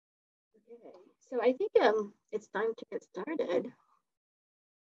Okay, so I think it's time to get started.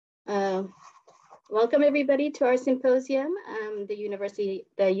 Welcome everybody to our symposium. The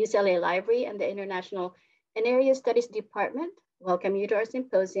UCLA Library and the International and Area Studies Department welcome you to our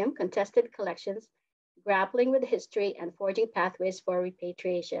symposium, Contested Collections, Grappling with History and Forging Pathways for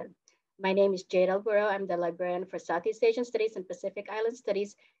Repatriation. My name is Jade Alburo. I'm the librarian for Southeast Asian Studies and Pacific Island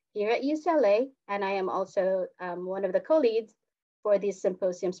Studies here at UCLA, and I am also one of the co-leads for the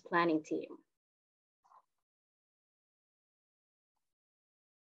symposium's planning team.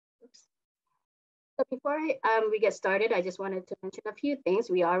 Oops. So before we get started, I just wanted to mention a few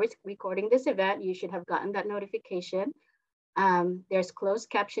things. We are recording this event. You should have gotten that notification. There's closed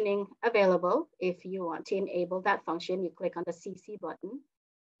captioning available. If you want to enable that function, you click on the CC button.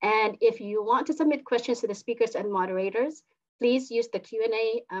 And if you want to submit questions to the speakers and moderators, please use the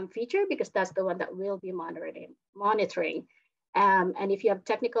Q&A feature because that's the one that we'll be monitoring. And if you have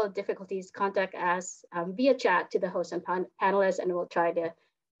technical difficulties, contact us via chat to the host and panelists, and we'll try to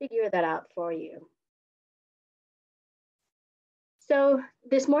figure that out for you. So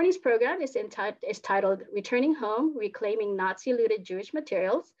this morning's program is titled Returning Home, Reclaiming Nazi-Looted Jewish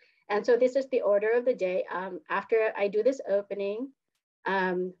Materials. And so this is the order of the day. After I do this opening,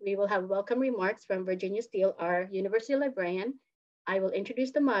 we will have welcome remarks from Virginia Steele, our university librarian. I will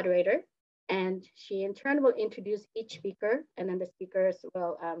introduce the moderator, and she in turn will introduce each speaker, and then the speakers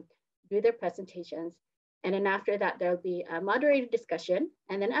will do their presentations. And then after that, there'll be a moderated discussion.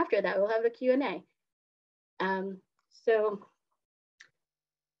 And then after that, we'll have a Q&A. So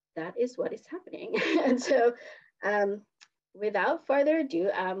that is what is happening. And so without further ado,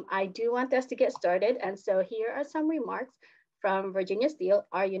 I do want us to get started. And so here are some remarks from Virginia Steele,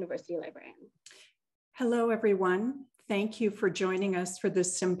 our university librarian. Hello, everyone. Thank you for joining us for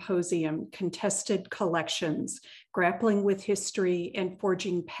this symposium, Contested Collections, Grappling with History and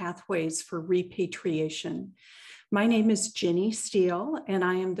Forging Pathways for Repatriation. My name is Ginny Steele, and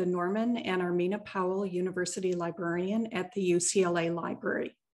I am the Norman and Armina Powell University Librarian at the UCLA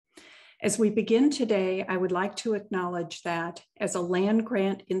Library. As we begin today, I would like to acknowledge that as a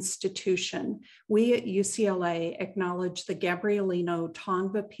land-grant institution, we at UCLA acknowledge the Gabrielino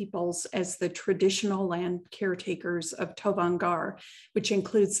Tongva peoples as the traditional land caretakers of Tovangar, which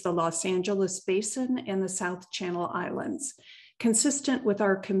includes the Los Angeles Basin and the South Channel Islands. Consistent with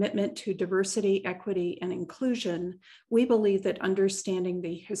our commitment to diversity, equity, and inclusion, we believe that understanding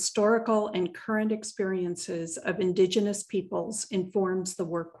the historical and current experiences of Indigenous peoples informs the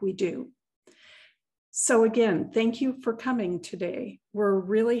work we do. So again, thank you for coming today. We're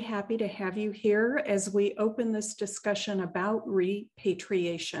really happy to have you here as we open this discussion about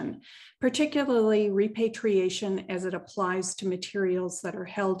repatriation, particularly repatriation as it applies to materials that are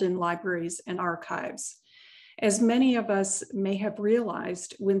held in libraries and archives. As many of us may have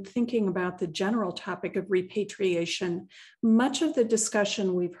realized when thinking about the general topic of repatriation, much of the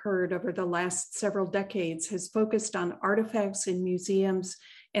discussion we've heard over the last several decades has focused on artifacts in museums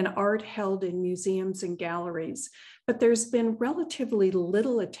and art held in museums and galleries, but there's been relatively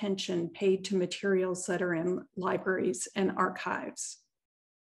little attention paid to materials that are in libraries and archives.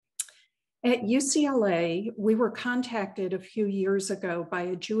 At UCLA, we were contacted a few years ago by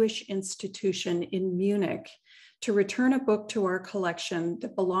a Jewish institution in Munich to return a book to our collection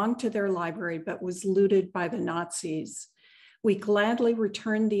that belonged to their library but was looted by the Nazis. We gladly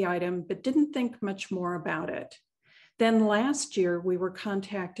returned the item, but didn't think much more about it. Then last year, we were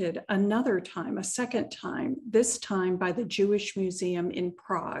contacted another time, a second time, this time by the Jewish Museum in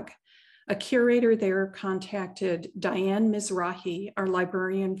Prague. A curator there contacted Diane Mizrachi, our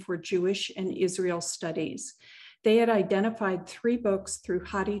librarian for Jewish and Israel Studies. They had identified 3 books through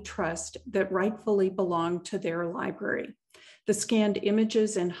HathiTrust that rightfully belonged to their library. The scanned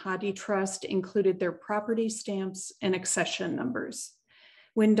images in HathiTrust included their property stamps and accession numbers.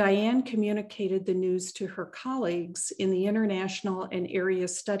 When Diane communicated the news to her colleagues in the International and Area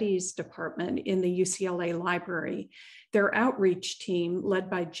Studies Department in the UCLA Library, their outreach team, led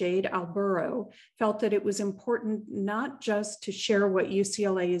by Jade Alburo, felt that it was important not just to share what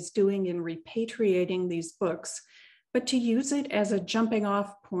UCLA is doing in repatriating these books, but to use it as a jumping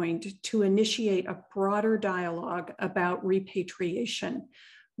off point to initiate a broader dialogue about repatriation,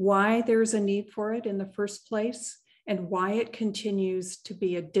 why there's a need for it in the first place, and why it continues to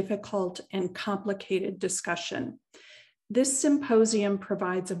be a difficult and complicated discussion. This symposium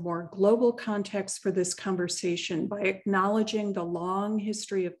provides a more global context for this conversation by acknowledging the long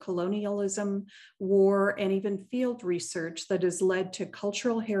history of colonialism, war, and even field research that has led to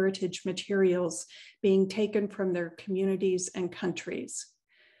cultural heritage materials being taken from their communities and countries.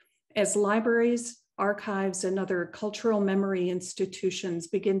 As libraries, archives, and other cultural memory institutions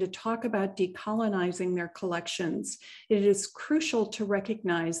begin to talk about decolonizing their collections, it is crucial to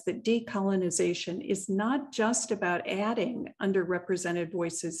recognize that decolonization is not just about adding underrepresented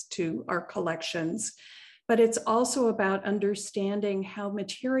voices to our collections, but it's also about understanding how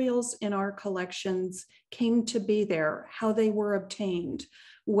materials in our collections came to be there, how they were obtained,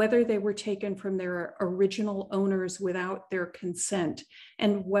 whether they were taken from their original owners without their consent,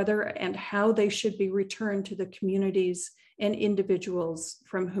 and whether and how they should be returned to the communities and individuals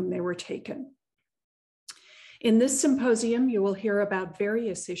from whom they were taken. In this symposium, you will hear about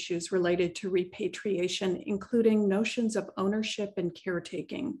various issues related to repatriation, including notions of ownership and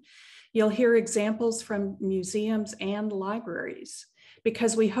caretaking. You'll hear examples from museums and libraries,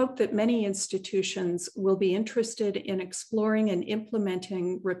 because we hope that many institutions will be interested in exploring and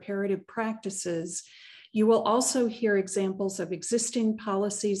implementing reparative practices. You will also hear examples of existing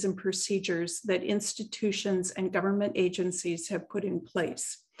policies and procedures that institutions and government agencies have put in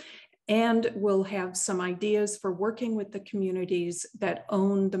place. And we'll have some ideas for working with the communities that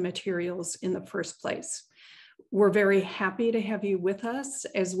own the materials in the first place. We're very happy to have you with us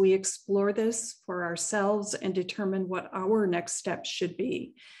as we explore this for ourselves and determine what our next steps should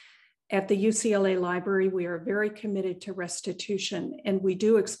be. At the UCLA Library, we are very committed to restitution, and we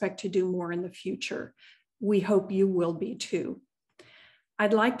do expect to do more in the future. We hope you will be too.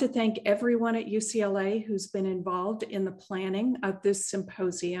 I'd like to thank everyone at UCLA who's been involved in the planning of this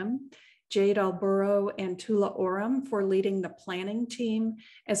symposium. Jade Alburo and Tula Oram for leading the planning team,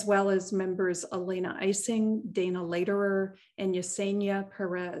 as well as members Elena Eising, Dana Lederer, and Yesenia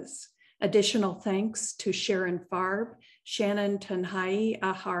Perez. Additional thanks to Sharon Farb, Shannon Tanhai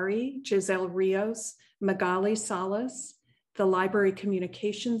Ahari, Giselle Rios, Magali Salas, the Library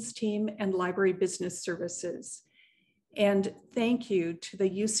Communications team, and Library Business Services. And thank you to the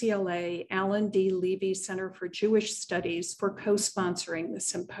UCLA Alan D. Leve Center for Jewish Studies for co-sponsoring the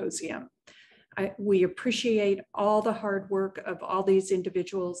symposium. We appreciate all the hard work of all these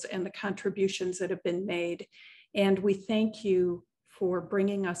individuals and the contributions that have been made. And we thank you for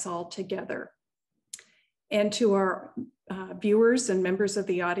bringing us all together. And to our viewers and members of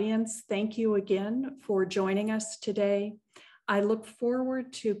the audience, thank you again for joining us today. I look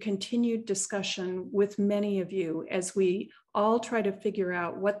forward to continued discussion with many of you as we all try to figure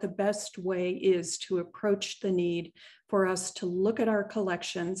out what the best way is to approach the need for us to look at our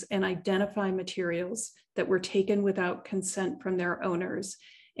collections and identify materials that were taken without consent from their owners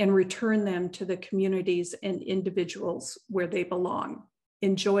and return them to the communities and individuals where they belong.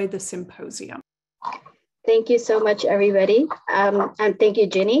 Enjoy the symposium. Thank you so much, everybody. And thank you,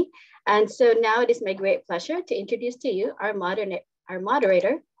 Ginny. And so now it is my great pleasure to introduce to you our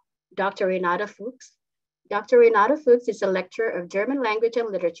moderator, Dr. Renata Fuchs. Dr. Renata Fuchs is a lecturer of German language and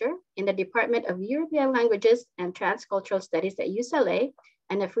literature in the Department of European Languages and Transcultural Studies at UCLA,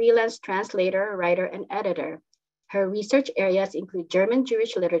 and a freelance translator, writer, and editor. Her research areas include German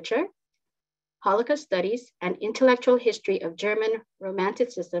Jewish literature, Holocaust studies, and intellectual history of German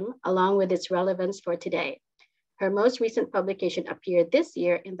Romanticism, along with its relevance for today. Her most recent publication appeared this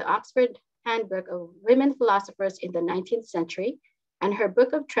year in the Oxford Handbook of Women Philosophers in the 19th Century, and her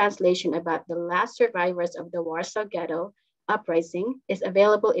book of translation about the last survivors of the Warsaw Ghetto Uprising is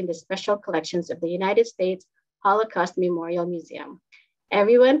available in the special collections of the United States Holocaust Memorial Museum.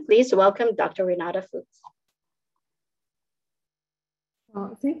 Everyone, please welcome Dr. Renata Fuchs.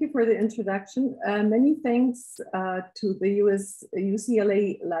 Thank you for the introduction. Many thanks to the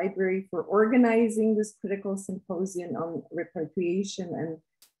UCLA Library for organizing this critical symposium on repatriation and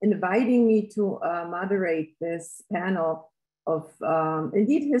inviting me to moderate this panel of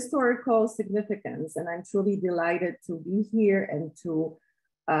indeed historical significance. And I'm truly delighted to be here and to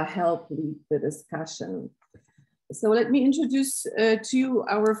help lead the discussion. So let me introduce to you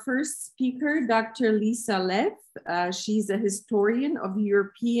our first speaker, Dr. Lisa Leff. She's a historian of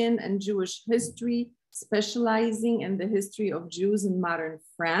European and Jewish history, specializing in the history of Jews in modern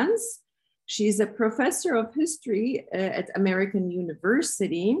France. She's a professor of history at American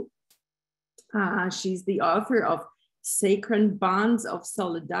University. She's the author of Sacred Bonds of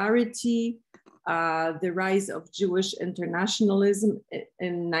Solidarity, the Rise of Jewish Internationalism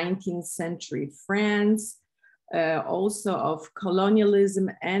in 19th Century France, also of Colonialism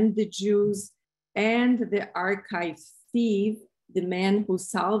and the Jews, and the Archive Thief, the man who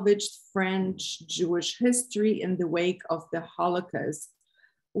salvaged French Jewish history in the wake of the Holocaust,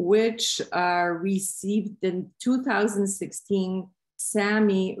 which received the 2016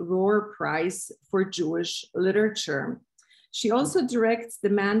 Sammy Rohr Prize for Jewish Literature. She also directs the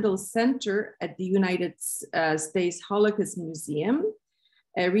Mandel Center at the United States Holocaust Museum.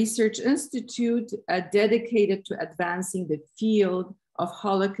 a research institute dedicated to advancing the field of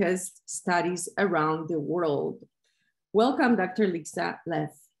Holocaust studies around the world. Welcome, Dr. Lisa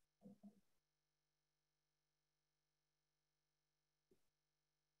Leff.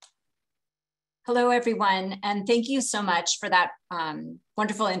 Hello, everyone, and thank you so much for that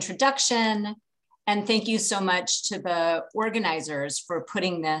wonderful introduction. And thank you so much to the organizers for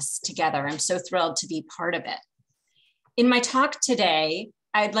putting this together. I'm so thrilled to be part of it. In my talk today,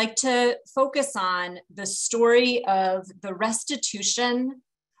 I'd like to focus on the story of the restitution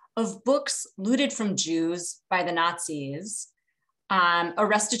of books looted from Jews by the Nazis, a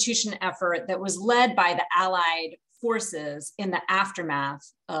restitution effort that was led by the Allied forces in the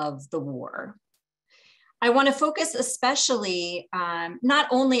aftermath of the war. I want to focus especially not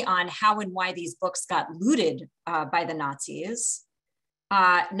only on how and why these books got looted by the Nazis,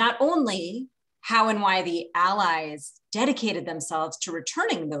 not only how and why the Allies dedicated themselves to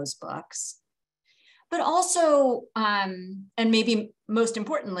returning those books, but also, and maybe most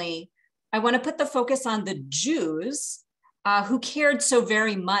importantly, I want to put the focus on the Jews who cared so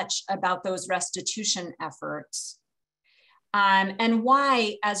very much about those restitution efforts. And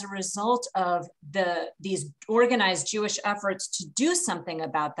why, as a result of these organized Jewish efforts to do something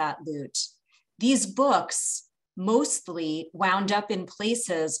about that loot, these books mostly wound up in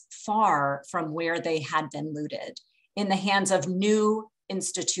places far from where they had been looted, in the hands of new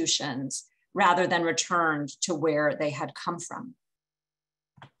institutions, rather than returned to where they had come from.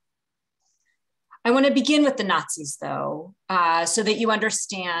 I want to begin with the Nazis, though, so that you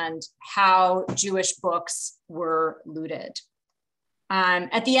understand how Jewish books were looted.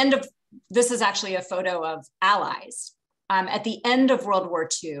 At the end of, this is actually a photo of Allies. At the end of World War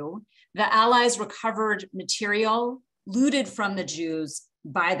II, the Allies recovered material looted from the Jews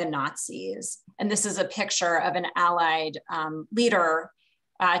by the Nazis. And this is a picture of an Allied leader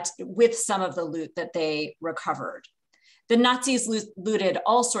with some of the loot that they recovered. The Nazis looted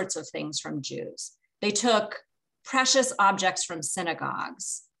all sorts of things from Jews. They took precious objects from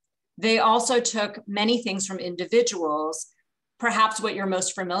synagogues. They also took many things from individuals. Perhaps what you're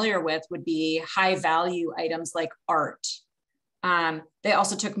most familiar with would be high value items like art. They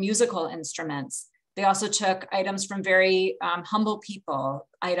also took musical instruments. They also took items from very humble people,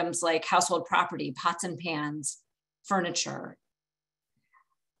 items like household property, pots and pans, furniture.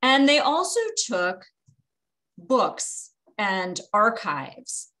 And they also took books and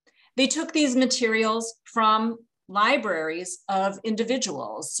archives. They took these materials from libraries of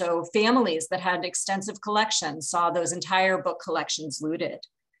individuals. So families that had extensive collections saw those entire book collections looted.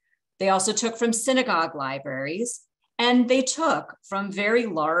 They also took from synagogue libraries, and they took from very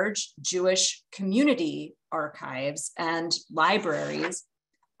large Jewish community archives and libraries,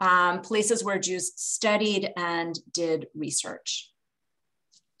 places where Jews studied and did research.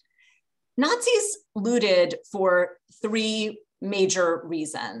 Nazis looted for three major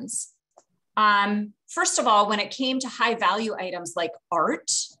reasons. First of all, when it came to high value items like art,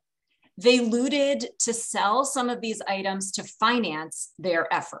 they looted to sell some of these items to finance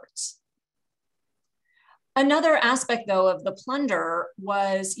their efforts. Another aspect, though, of the plunder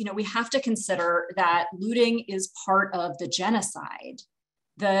was, we have to consider that looting is part of the genocide.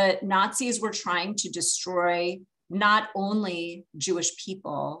 The Nazis were trying to destroy not only Jewish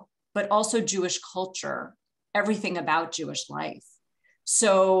people, but also Jewish culture, everything about Jewish life.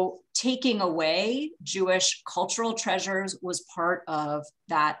 So taking away Jewish cultural treasures was part of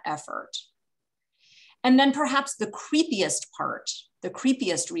that effort. And then perhaps the creepiest part, the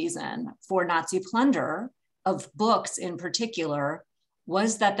creepiest reason for Nazi plunder of books in particular,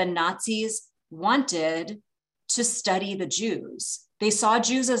 was that the Nazis wanted to study the Jews. They saw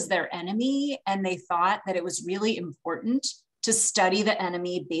Jews as their enemy, and they thought that it was really important to study the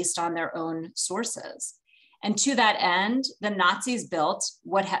enemy based on their own sources. And to that end, the Nazis built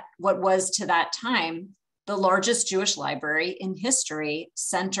what was to that time the largest Jewish library in history,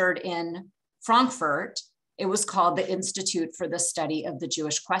 centered in Frankfurt. It was called the Institute for the Study of the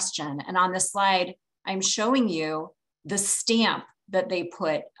Jewish Question. And on this slide, I'm showing you the stamp that they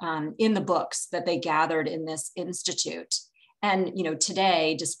put in the books that they gathered in this institute. And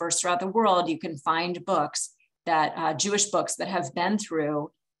today, dispersed throughout the world, you can find books that Jewish books that have been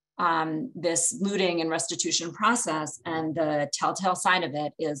through this looting and restitution process, and the telltale sign of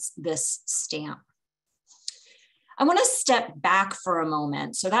it is this stamp. I want to step back for a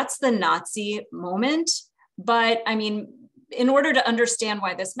moment. So that's the Nazi moment, but in order to understand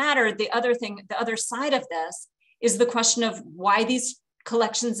why this mattered, the other side of this is the question of why these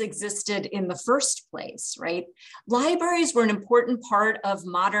collections existed in the first place, right? Libraries were an important part of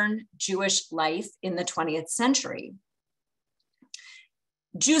modern Jewish life in the 20th century.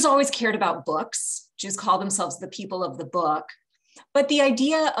 Jews always cared about books. Jews call themselves the people of the book. But the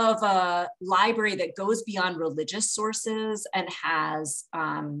idea of a library that goes beyond religious sources and has,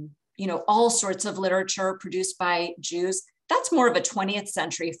 all sorts of literature produced by Jews, that's more of a 20th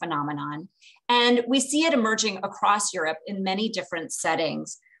century phenomenon. And we see it emerging across Europe in many different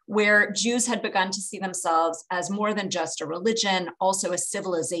settings where Jews had begun to see themselves as more than just a religion, also a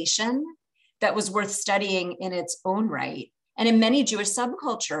civilization that was worth studying in its own right. And in many Jewish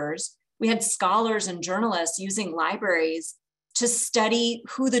subcultures, we had scholars and journalists using libraries to study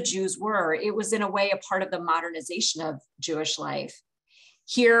who the Jews were. It was in a way a part of the modernization of Jewish life.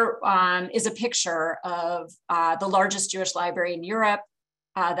 Here is a picture of the largest Jewish library in Europe,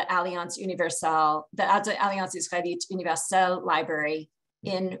 the Alliance Israélite Universelle Library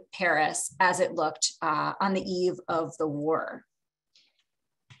in Paris, as it looked on the eve of the war.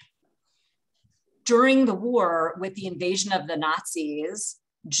 During the war, with the invasion of the Nazis,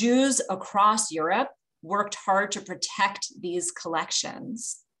 Jews across Europe worked hard to protect these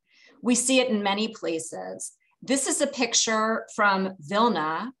collections. We see it in many places. This is a picture from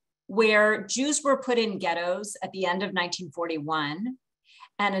Vilna, where Jews were put in ghettos at the end of 1941,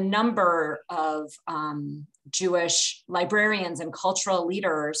 and a number of Jewish librarians and cultural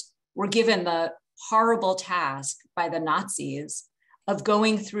leaders were given the horrible task by the Nazis of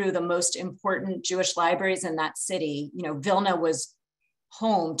going through the most important Jewish libraries in that city. Vilna was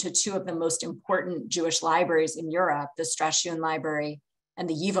home to two of the most important Jewish libraries in Europe, the Strashun Library and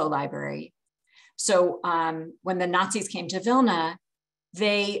the Yivo Library. So when the Nazis came to Vilna,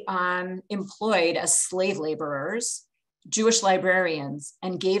 they employed as slave laborers Jewish librarians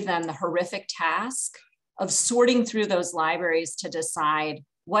and gave them the horrific task of sorting through those libraries to decide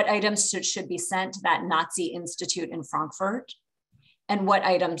what items should be sent to that Nazi institute in Frankfurt and what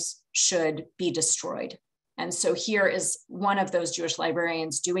items should be destroyed. And so here is one of those Jewish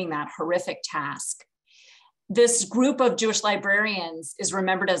librarians doing that horrific task. This group of Jewish librarians is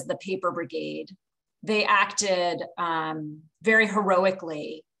remembered as the Paper Brigade. They acted very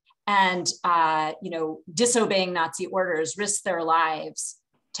heroically and, disobeying Nazi orders, risked their lives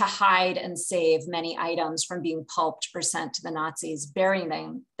to hide and save many items from being pulped or sent to the Nazis,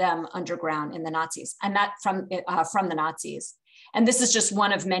 burying them underground in the Nazis, and that from the Nazis. And this is just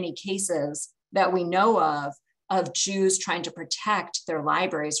one of many cases that we know of Jews trying to protect their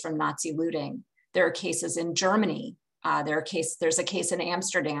libraries from Nazi looting. There are cases in Germany. There's a case in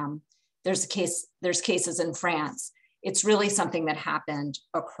Amsterdam. There's cases in France. It's really something that happened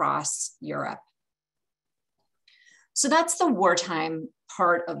across Europe. So that's the wartime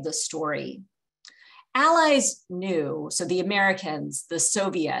part of the story. Allies knew, so the Americans, the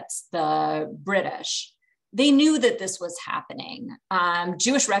Soviets, the British, they knew that this was happening.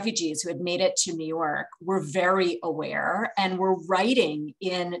 Jewish refugees who had made it to New York were very aware and were writing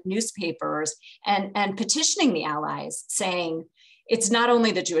in newspapers and petitioning the Allies, saying, it's not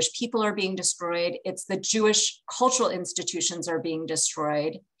only the Jewish people are being destroyed, it's the Jewish cultural institutions are being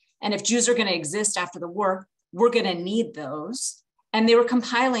destroyed. And if Jews are going to exist after the war, we're going to need those. And they were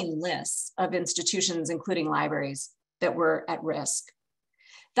compiling lists of institutions, including libraries, that were at risk.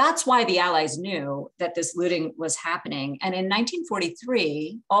 That's why the Allies knew that this looting was happening. And in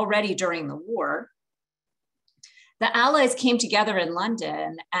 1943, already during the war, the Allies came together in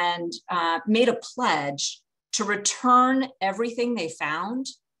London and made a pledge to return everything they found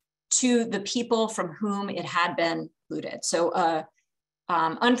to the people from whom it had been looted. So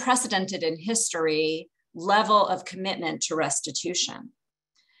unprecedented in history level of commitment to restitution.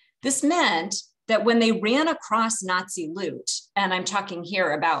 This meant that when they ran across Nazi loot, and I'm talking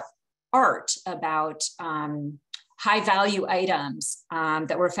here about art, about high value items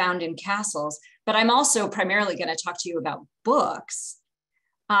that were found in castles, but I'm also primarily going to talk to you about books.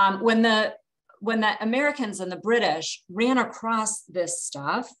 When the Americans and the British ran across this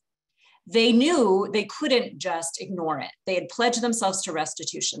stuff, they knew they couldn't just ignore it. They had pledged themselves to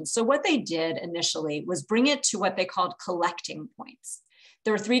restitution. So what they did initially was bring it to what they called collecting points.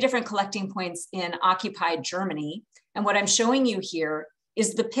 There were 3 different collecting points in occupied Germany. And what I'm showing you here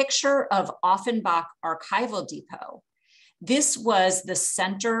is the picture of Offenbach Archival Depot. This was the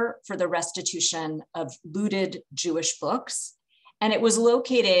center for the restitution of looted Jewish books. And it was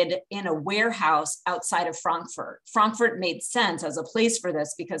located in a warehouse outside of Frankfurt. Frankfurt made sense as a place for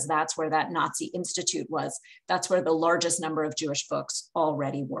this because that's where that Nazi institute was. That's where the largest number of Jewish books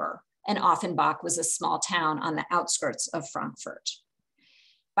already were. And Offenbach was a small town on the outskirts of Frankfurt.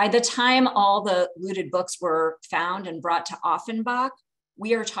 By the time all the looted books were found and brought to Offenbach,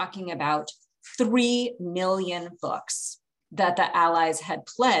 we are talking about 3 million books that the Allies had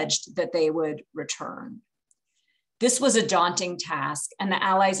pledged that they would return. This was a daunting task, and the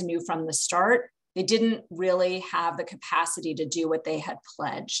Allies knew from the start they didn't really have the capacity to do what they had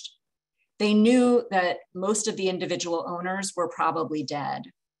pledged. They knew that most of the individual owners were probably dead.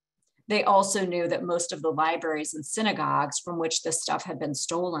 They also knew that most of the libraries and synagogues from which this stuff had been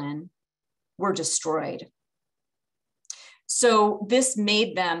stolen were destroyed. So this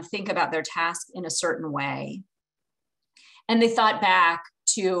made them think about their task in a certain way. And they thought back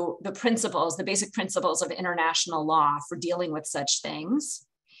to the principles, the basic principles of international law for dealing with such things.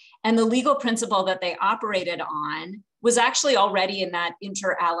 And the legal principle that they operated on was actually already in that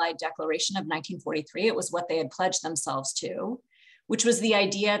Inter-Allied Declaration of 1943. It was what they had pledged themselves to, which was the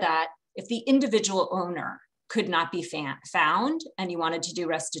idea that if the individual owner could not be found and you wanted to do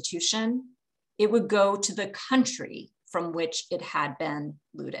restitution, it would go to the country from which it had been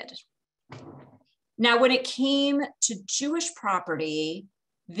looted. Now, when it came to Jewish property,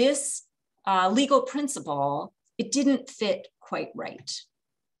 this legal principle, it didn't fit quite right.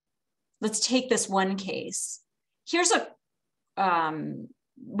 Let's take this one case. Here's a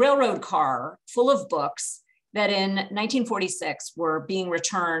railroad car full of books that in 1946 were being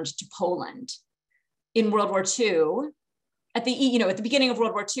returned to Poland. In World War II, at the beginning of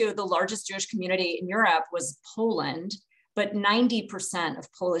World War II, the largest Jewish community in Europe was Poland, but 90%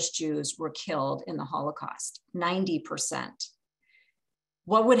 of Polish Jews were killed in the Holocaust, 90%.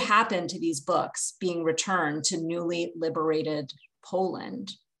 What would happen to these books being returned to newly liberated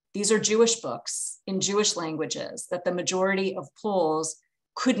Poland? These are Jewish books in Jewish languages that the majority of Poles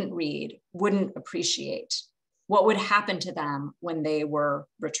couldn't read, wouldn't appreciate. What would happen to them when they were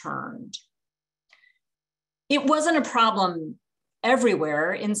returned? It wasn't a problem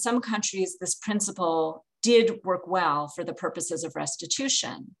everywhere. In some countries, this principle did work well for the purposes of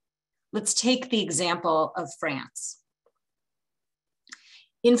restitution. Let's take the example of France.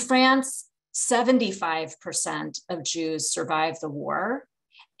 In France, 75% of Jews survived the war,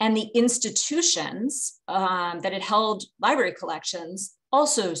 and the institutions that had held library collections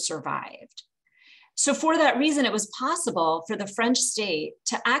also survived. So for that reason, it was possible for the French state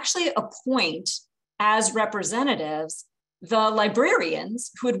to actually appoint as representatives the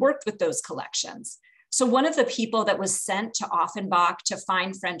librarians who had worked with those collections. So one of the people that was sent to Offenbach to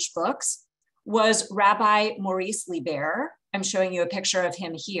find French books was Rabbi Maurice Leve. I'm showing you a picture of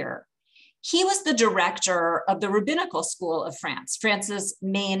him here. He was the director of the Rabbinical School of France, France's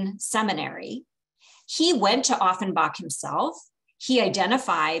main seminary. He went to Offenbach himself. He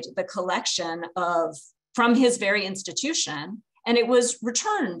identified the collection from his very institution, and it was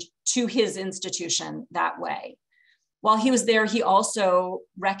returned to his institution that way. While he was there, he also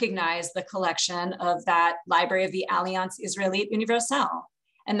recognized the collection of that Library of the Alliance Israélite Universelle,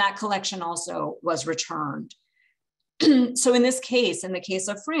 and that collection also was returned. So in this case, in the case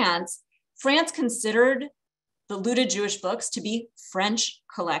of France, France considered the looted Jewish books to be French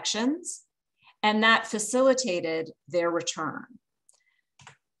collections, and that facilitated their return.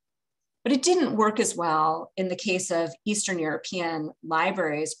 But it didn't work as well in the case of Eastern European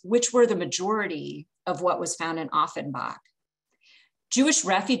libraries, which were the majority of what was found in Offenbach. Jewish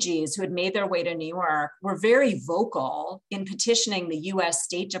refugees who had made their way to New York were very vocal in petitioning the US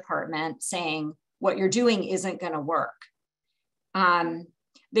State Department saying, what you're doing isn't going to work.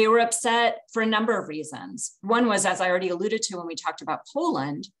 They were upset for a number of reasons. One was, as I already alluded to when we talked about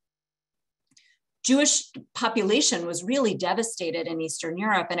Poland, Jewish population was really devastated in Eastern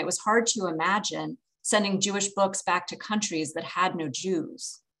Europe, and it was hard to imagine sending Jewish books back to countries that had no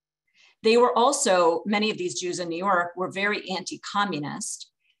Jews. They were also, many of these Jews in New York were very anti-communist.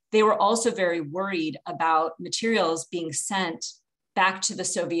 They were also very worried about materials being sent back to the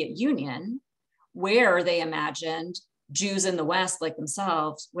Soviet Union, where they imagined Jews in the West, like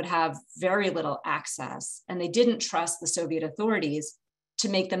themselves, would have very little access, and they didn't trust the Soviet authorities to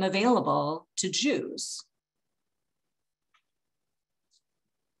make them available to Jews.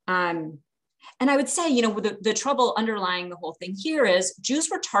 And I would say, the trouble underlying the whole thing here is Jews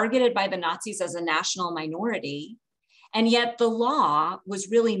were targeted by the Nazis as a national minority, and yet the law was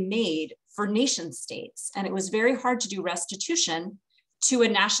really made for nation states, and it was very hard to do restitution to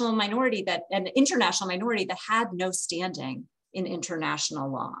an international minority that had no standing in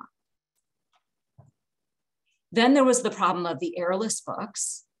international law. Then there was the problem of the heirless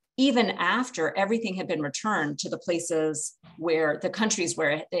books. Even after everything had been returned to the places where the countries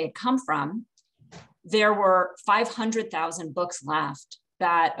where they had come from, there were 500,000 books left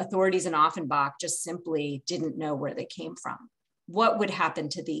that authorities in Offenbach just simply didn't know where they came from. What would happen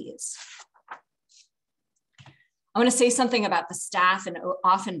to these? I want to say something about the staff in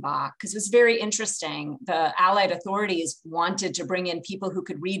Offenbach, because it was very interesting. The Allied authorities wanted to bring in people who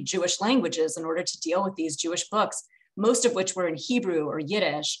could read Jewish languages in order to deal with these Jewish books, most of which were in Hebrew or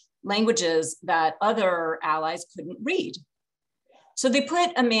Yiddish, languages that other allies couldn't read. So they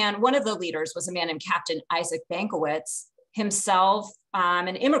put a man, one of the leaders was a man named Captain Isaac Bankowitz, himself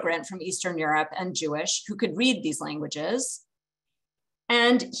an immigrant from Eastern Europe and Jewish, who could read these languages.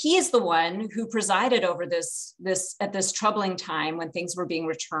 And he is the one who presided over this at this troubling time when things were being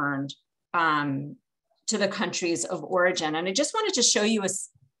returned to the countries of origin. And I just wanted to show you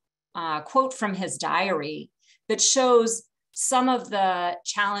a quote from his diary that shows some of the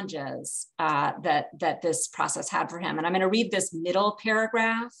challenges that this process had for him. And I'm going to read this middle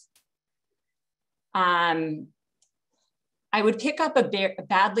paragraph. I would pick up a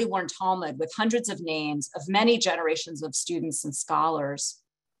badly worn Talmud with hundreds of names of many generations of students and scholars.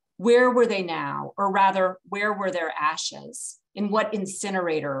 Where were they now? Or rather, where were their ashes? In what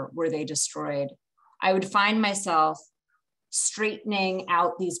incinerator were they destroyed? I would find myself straightening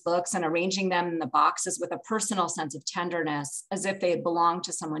out these books and arranging them in the boxes with a personal sense of tenderness, as if they had belonged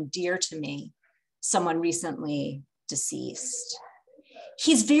to someone dear to me, someone recently deceased.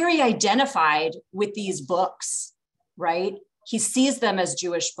 He's very identified with these books, right? He sees them as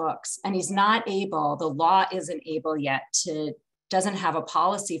Jewish books, and he's not able, the law isn't able yet doesn't have a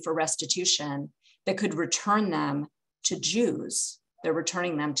policy for restitution that could return them to Jews. They're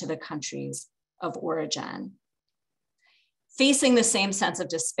returning them to the countries of origin. Facing the same sense of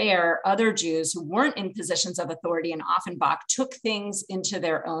despair, other Jews who weren't in positions of authority in Offenbach took things into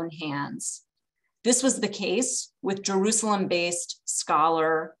their own hands. This was the case with Jerusalem-based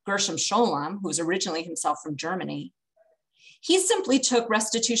scholar Gershom Scholem, who was originally himself from Germany. He simply took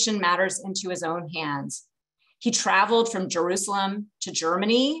restitution matters into his own hands. He traveled from Jerusalem to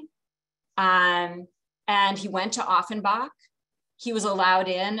Germany, and he went to Offenbach. He was allowed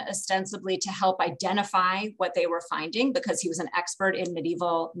in ostensibly to help identify what they were finding because he was an expert in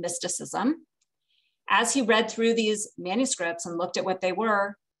medieval mysticism. As he read through these manuscripts and looked at what they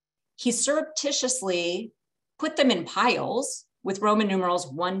were, he surreptitiously put them in piles with Roman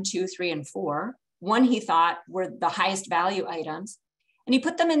numerals 1, 2, 3, and 4. One he thought were the highest value items. And he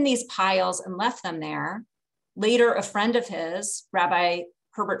put them in these piles and left them there. Later, a friend of his, Rabbi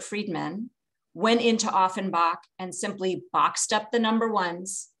Herbert Friedman, went into Offenbach and simply boxed up the number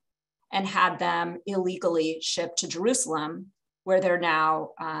ones and had them illegally shipped to Jerusalem, where they're now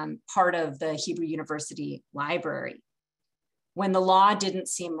part of the Hebrew University Library. When the law didn't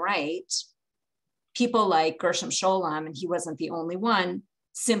seem right, people like Gershom Scholem, and he wasn't the only one,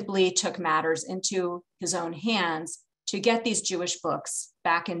 simply took matters into his own hands to get these Jewish books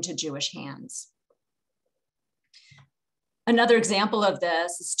back into Jewish hands. Another example of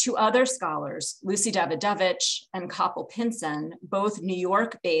this is two other scholars, Lucy Davidovich and Koppel Pinson, both New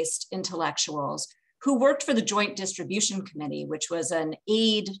York-based intellectuals who worked for the Joint Distribution Committee, which was an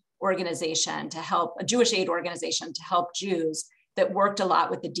aid organization to help, a Jewish aid organization to help Jews that worked a lot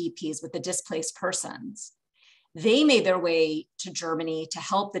with the DPs, with the displaced persons. They made their way to Germany to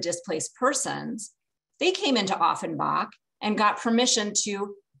help the displaced persons. They came into Offenbach and got permission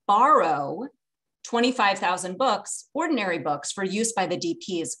to borrow 25,000 books, ordinary books, for use by the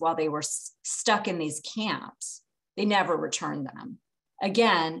DPs while they were stuck in these camps. They never returned them.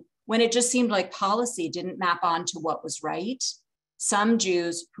 Again, when it just seemed like policy didn't map on to what was right, some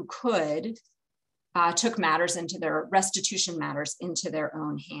Jews who could took matters into their restitution matters into their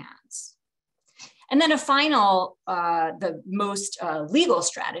own hands. And then a final, the most legal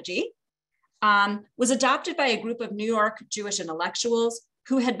strategy was adopted by a group of New York Jewish intellectuals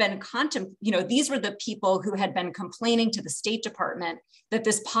who had been these were the people who had been complaining to the State Department that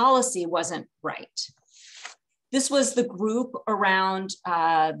this policy wasn't right. This was the group around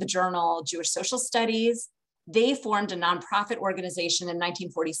the journal Jewish Social Studies. They formed a nonprofit organization in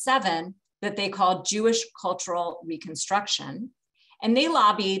 1947 that they called Jewish Cultural Reconstruction. And they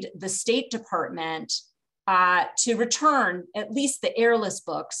lobbied the State Department to return at least the heirless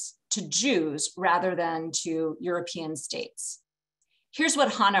books to Jews rather than to European states. Here's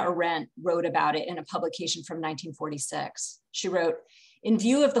what Hannah Arendt wrote about it in a publication from 1946. She wrote, "In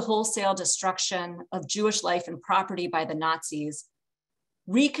view of the wholesale destruction of Jewish life and property by the Nazis,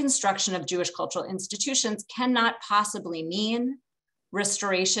 reconstruction of Jewish cultural institutions cannot possibly mean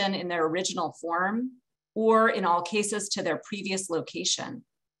restoration in their original form, or in all cases to their previous location.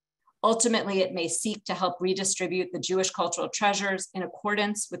 Ultimately, it may seek to help redistribute the Jewish cultural treasures in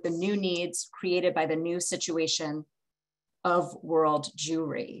accordance with the new needs created by the new situation of world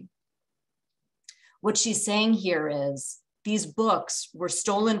Jewry." What she's saying here is these books were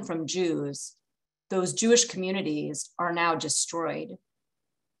stolen from Jews those Jewish communities are now destroyed.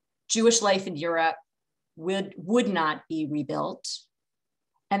 Jewish life in Europe would not be rebuilt.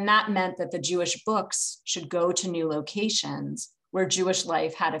 And that meant that the Jewish books should go to new locations where Jewish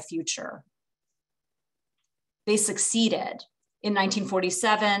life had a future. They succeeded. In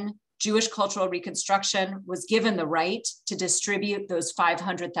 1947, Jewish cultural reconstruction was given the right to distribute those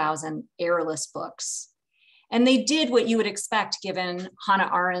 500,000 heirless books. And they did what you would expect given Hannah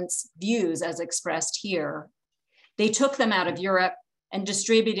Arendt's views as expressed here. They took them out of Europe and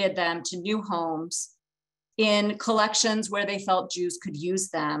distributed them to new homes in collections where they felt Jews could use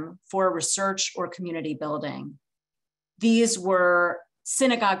them for research or community building. These were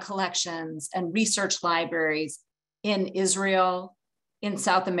synagogue collections and research libraries in Israel, in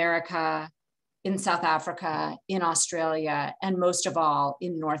South America, in South Africa, in Australia, and most of all,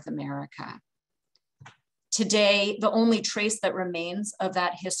 in North America. Today, the only trace that remains of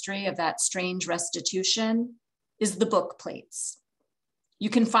that history, of that strange restitution, is the book plates. You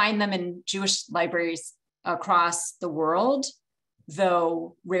can find them in Jewish libraries across the world,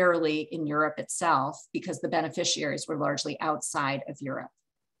 though rarely in Europe itself, because the beneficiaries were largely outside of Europe.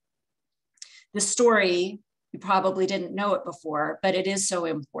 The story, you probably didn't know it before, but it is so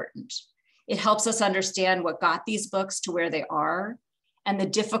important. It helps us understand what got these books to where they are and the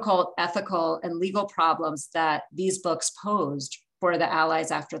difficult ethical and legal problems that these books posed for the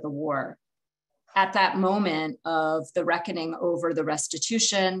Allies after the war. At that moment of the reckoning over the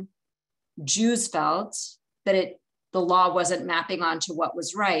restitution, Jews felt that the law wasn't mapping onto what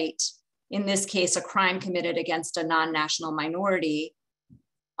was right. In this case, a crime committed against a non-national minority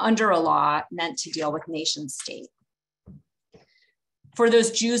under a law meant to deal with nation state. For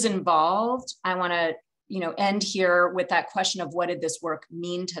those Jews involved, I want to end here with that question of what did this work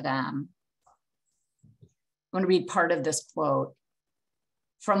mean to them? I want to read part of this quote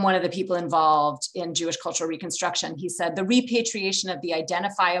from one of the people involved in Jewish cultural reconstruction. He said, "The repatriation of the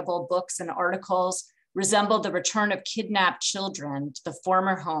identifiable books and articles resembled the return of kidnapped children to the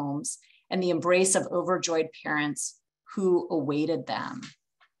former homes and the embrace of overjoyed parents who awaited them."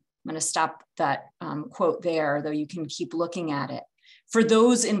 I'm going to stop that quote there, though you can keep looking at it. For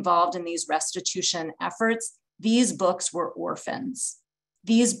those involved in these restitution efforts, these books were orphans.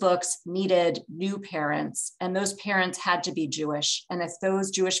 These books needed new parents, and those parents had to be Jewish. And if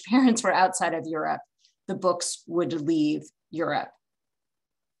those Jewish parents were outside of Europe, the books would leave Europe.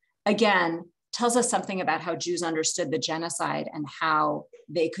 Again, tells us something about how Jews understood the genocide and how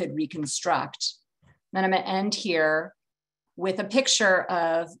they could reconstruct. Then I'm going to end here with a picture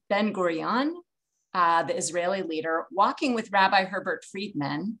of Ben-Gurion, the Israeli leader, walking with Rabbi Herbert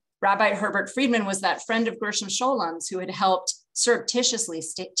Friedman. Rabbi Herbert Friedman was that friend of Gershom Scholem's who had helped surreptitiously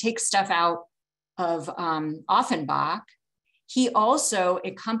take stuff out of Offenbach. He also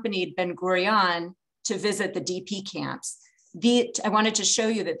accompanied Ben-Gurion to visit the DP camps. I wanted to show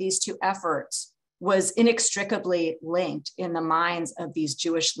you that these two efforts was inextricably linked in the minds of these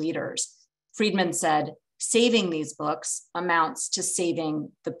Jewish leaders. Friedman said, saving these books amounts to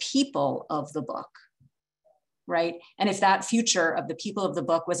saving the people of the book, right? And if that future of the people of the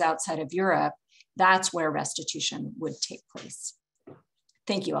book was outside of Europe, that's where restitution would take place.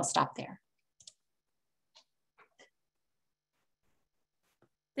 Thank you, I'll stop there.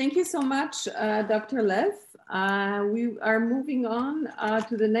 Thank you so much, Dr. Leff. We are moving on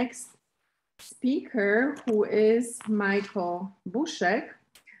to the next speaker, who is Michal Bušek.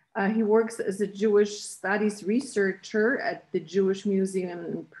 He works as a Jewish studies researcher at the Jewish Museum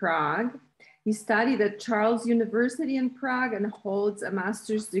in Prague. He studied at Charles University in Prague and holds a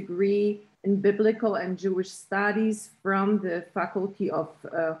master's degree in biblical and Jewish studies from the Faculty of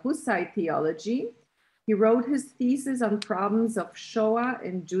Hussite Theology. He wrote his thesis on problems of Shoah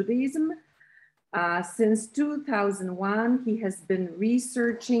in Judaism. Since 2001, he has been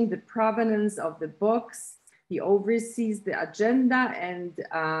researching the provenance of the books. He oversees the agenda and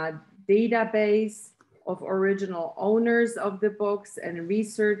database of original owners of the books and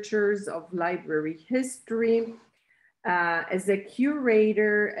researchers of library history. As a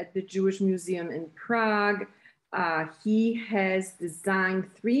curator at the Jewish Museum in Prague, he has designed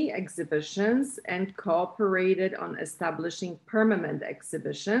 3 exhibitions and cooperated on establishing permanent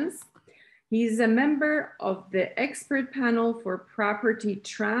exhibitions. He's a member of the expert panel for property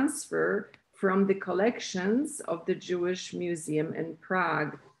transfer from the collections of the Jewish Museum in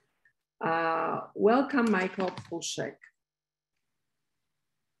Prague. Welcome, Michal Bušek.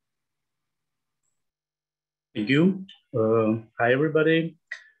 Thank you. Hi, everybody.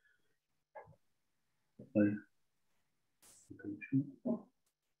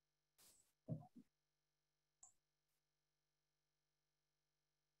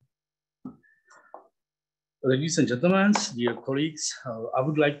 Ladies and gentlemen, dear colleagues, I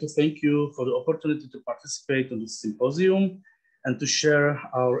would like to thank you for the opportunity to participate on this symposium and to share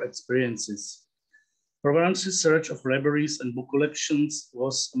our experiences. Provenance research of libraries and book collections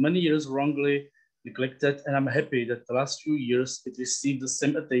was many years wrongly neglected, and I'm happy that the last few years it received the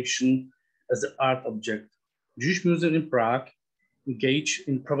same attention as the art object. Jewish Museum in Prague engaged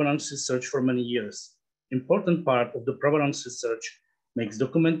in provenance research for many years. Important part of the provenance research makes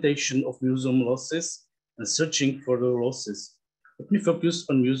documentation of museum losses and searching for the losses. Let me focus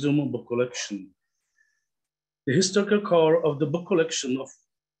on museum book collection. The historical core of the book collection of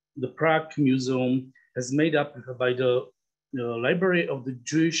the Prague Museum is made up by the Library of the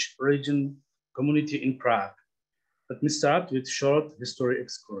Jewish Religion Community in Prague. Let me start with short history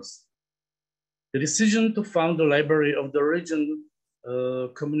excursus. The decision to found the Library of the Religion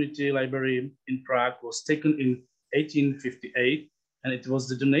Community Library in Prague was taken in 1858, and it was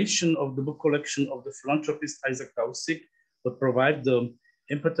the donation of the book collection of the philanthropist Isaac Tausig that provided the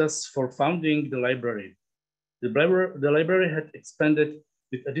impetus for founding the library. The library had expanded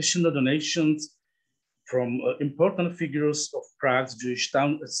with additional donations from important figures of Prague's Jewish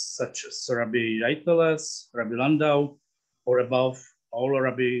town, such as Rabbi Yaiteles, Rabbi Landau, or above all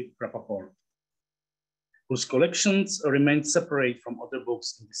Rabbi Rapaport, whose collections remained separate from other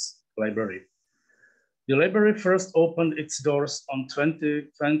books in this library. The library first opened its doors on 20th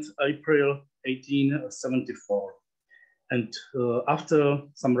April 1874. And after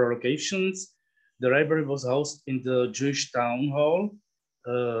some relocations, the library was housed in the Jewish town hall,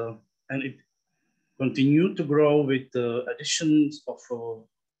 and it continued to grow with the additions of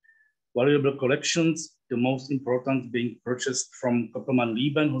valuable collections, the most important being purchased from Koppelman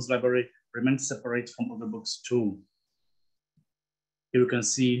Lieben, whose library remained separate from other books too. Here you can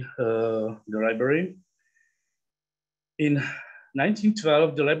see the library. In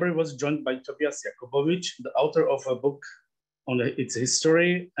 1912, the library was joined by Tobias Jakubowicz, the author of a book on its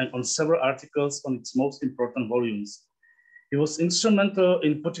history and on several articles on its most important volumes. He was instrumental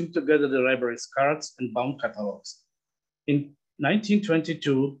in putting together the library's cards and bound catalogs. In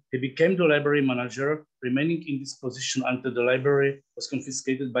 1922, he became the library manager, remaining in this position until the library was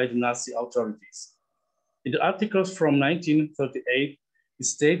confiscated by the Nazi authorities. In the articles from 1938, he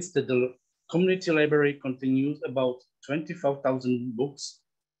states that the community library contained about 25,000 books,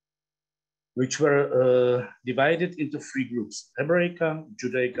 which were divided into three groups: Hebraica,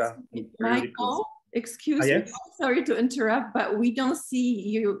 Judaica, and Michael, excuse me, sorry to interrupt, but we don't see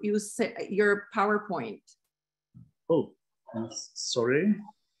you say your PowerPoint. Oh, sorry.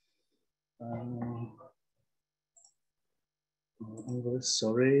 I'm very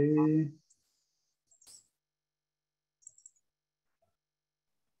sorry.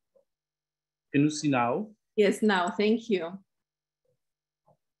 Can you see now? Yes, now, thank you.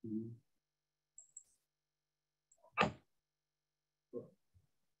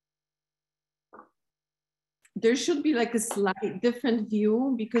 There should be like a slight different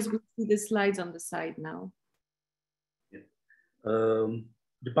view because we see the slides on the side now. Yeah.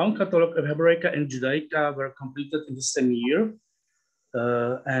 The bound catalog of Hebraica and Judaica were completed in the same year,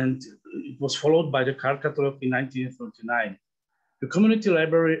 and it was followed by the card catalog in 1939. The community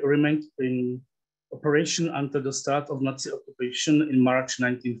library remained in operation until the start of Nazi occupation in March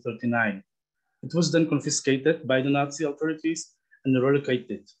 1939. It was then confiscated by the Nazi authorities and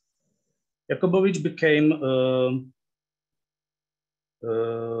relocated. Jakubowicz became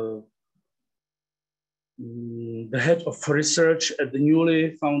the head of research at the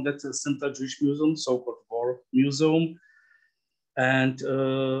newly founded Central Jewish Museum, so-called War Museum. And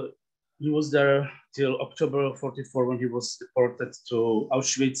he was there till October 44 when he was deported to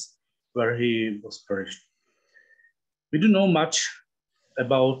Auschwitz, where he was perished. We don't know much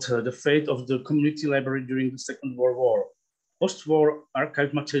about the fate of the community library during the Second World War. Post-war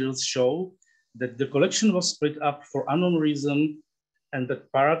archive materials show that the collection was split up for unknown reason and that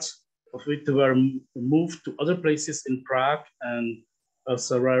parts of it were moved to other places in Prague and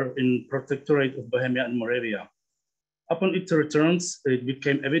elsewhere in Protectorate of Bohemia and Moravia. Upon its returns, it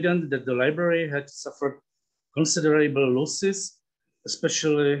became evident that the library had suffered considerable losses,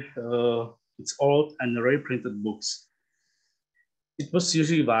 especially its old and rare printed books. It was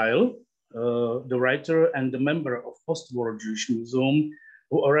usually Weil, the writer and the member of post-war Jewish Museum,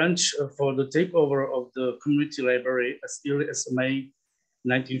 who arranged for the takeover of the community library as early as May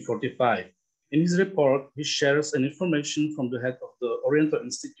 1945. In his report, he shares an information from the head of the Oriental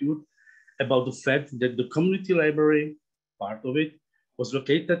Institute about the fact that the community library, part of it, was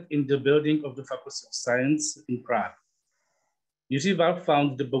located in the building of the Faculty of Science in Prague. Weil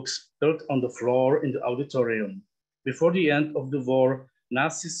found the books spilled on the floor in the auditorium. Before the end of the war,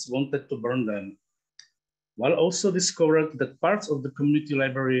 Nazis wanted to burn them. while also discovered that parts of the community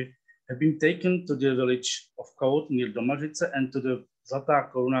library have been taken to the village of Kout near Domažice and to the Zlatá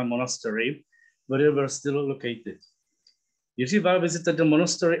Koruna monastery, where they were still located. Jiří visited the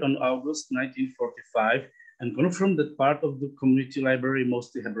monastery on August 1945 and confirmed that part of the community library,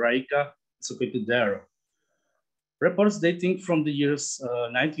 mostly Hebraica, is located there. Reports dating from the years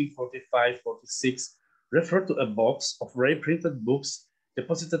 1945-46 refer to a box of ray-printed books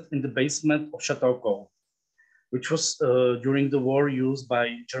deposited in the basement of Chateau Kout, which was during the war used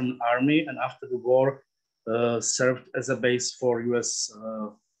by German army and after the war served as a base for US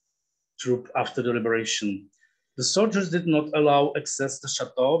troops after the liberation. The soldiers did not allow access to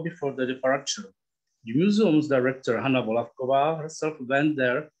Chateau before the departure. The museum's director, Hanna Volavková, herself went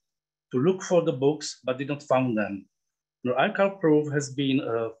there to look for the books, but did not find them. No archival proof has been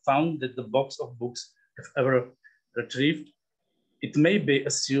found that the box of books have ever retrieved. It may be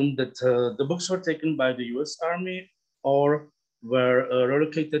assumed that the books were taken by the US Army or were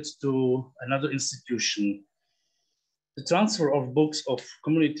relocated to another institution. The transfer of books of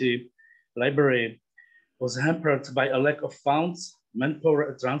community library was hampered by a lack of funds, manpower,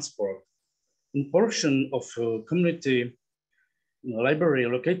 and transport. In portion of community library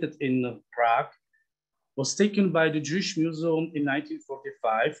located in Prague was taken by the Jewish Museum in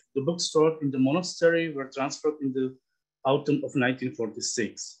 1945. The books stored in the monastery were transferred in the autumn of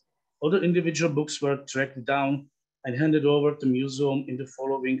 1946. Other individual books were tracked down and handed over to the museum in the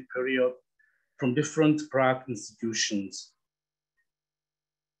following period from different Prague institutions.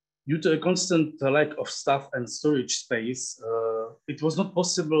 Due to a constant lack of staff and storage space, it was not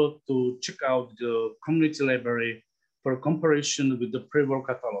possible to check out the community library for a comparison with the pre-war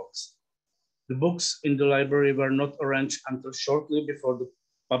catalogs. The books in the library were not arranged until shortly before the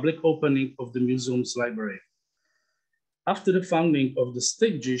public opening of the museum's library. After the founding of the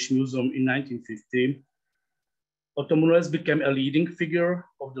State Jewish Museum in 1950, Otto Munues became a leading figure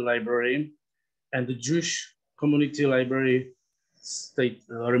of the library, and the Jewish community library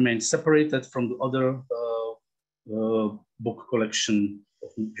remained separated from the other book collection of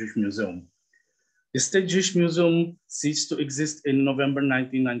the Jewish Museum. The State Jewish Museum ceased to exist in November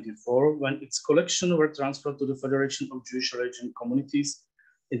 1994 when its collection were transferred to the Federation of Jewish Religion Communities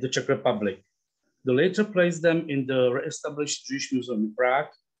in the Czech Republic. They later placed them in the re-established Jewish Museum in Prague,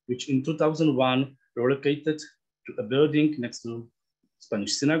 which in 2001 relocated to a building next to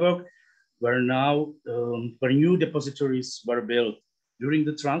Spanish synagogue, where new depositories were built. During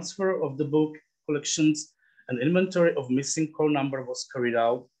the transfer of the book collections, an inventory of missing call number was carried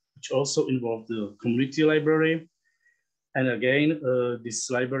out, which also involved the community library. And again, this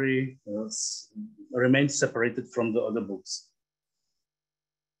library remained separated from the other books.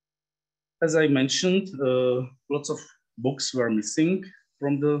 As I mentioned, lots of books were missing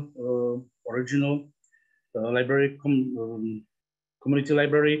from the original library, community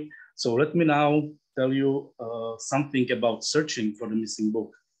library. So let me now tell you something about searching for the missing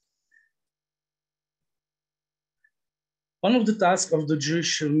book. One of the tasks of the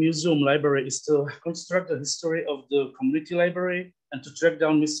Jewish Museum Library is to construct a history of the community library and to track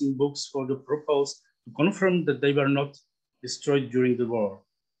down missing books for the purpose to confirm that they were not destroyed during the war.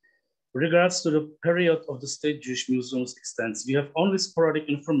 With regards to the period of the State Jewish Museum's existence, we have only sporadic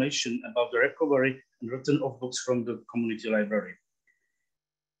information about the recovery and return of books from the community library.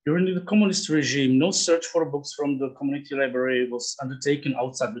 During the communist regime, no search for books from the community library was undertaken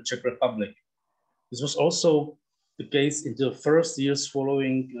outside the Czech Republic. This was also the case in the first years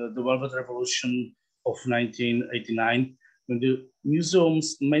following the Velvet Revolution of 1989, when the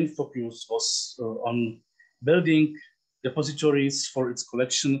museum's main focus was on building depositories for its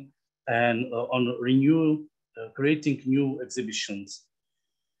collection and on creating new exhibitions.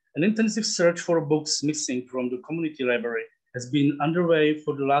 An intensive search for books missing from the community library has been underway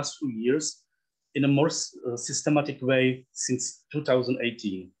for the last few years in a more systematic way since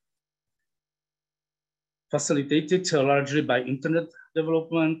 2018. Facilitated largely by internet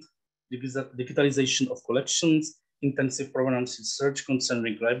development, digitalization of collections, intensive provenance research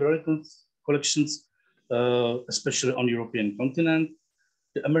concerning library collections, especially on European continent,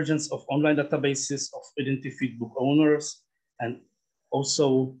 the emergence of online databases of identified book owners, and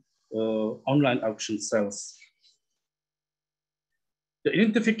also online auction sales. The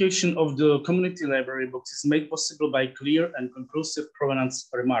identification of the community library books is made possible by clear and conclusive provenance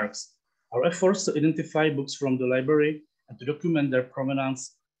remarks. Our efforts to identify books from the library and to document their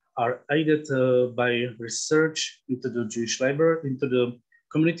provenance are aided by research into the Jewish library, into the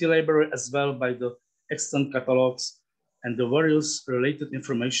community library, as well by the extant catalogs and the various related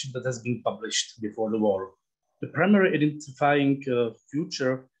information that has been published before the war. The primary identifying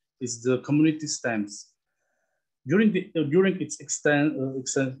feature is the community stamps. During its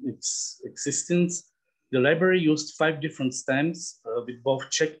existence, the library used 5 different stamps with both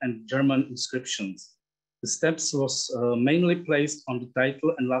Czech and German inscriptions. The stamps was mainly placed on the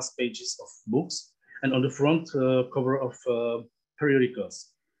title and last pages of books and on the front cover of periodicals.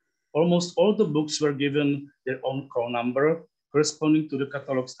 Almost all the books were given their own call number corresponding to the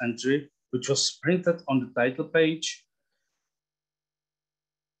catalog's entry, which was printed on the title page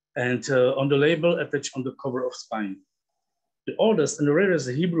and on the label attached on the cover of spine. The oldest and rarest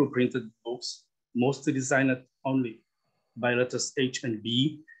Hebrew printed books, mostly designed only by letters H and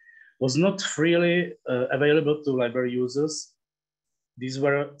B, was not freely available to library users. These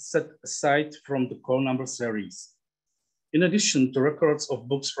were set aside from the call number series. In addition to records of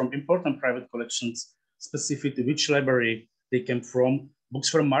books from important private collections, specific to which library they came from,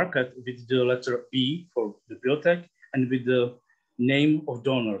 books were marked with the letter B for bibliothèque and with the name of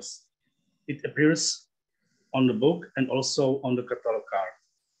donors. It appears on the book and also on the catalog card.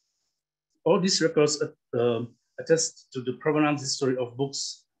 All these records attest to the provenance history of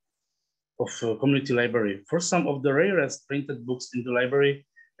books of community library. For some of the rarest printed books in the library,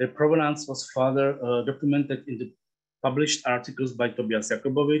 their provenance was further documented in the published articles by Tobias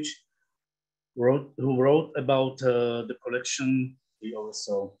Jakubowicz, who wrote about the collection we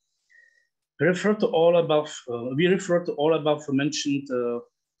also. We refer to all above mentioned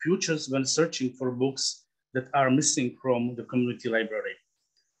features when searching for books that are missing from the community library.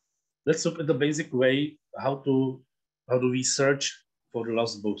 Let's look at the basic way how do we search for the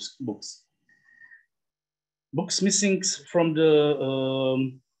lost books. Books missing from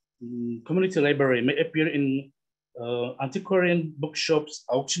the community library may appear in antiquarian bookshops,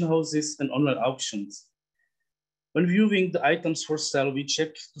 auction houses, and online auctions. When viewing the items for sale, we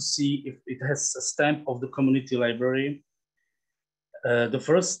check to see if it has a stamp of the community library. The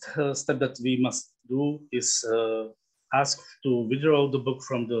first step that we must do is ask to withdraw the book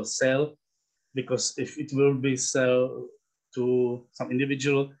from the sale, because if it will be sold to some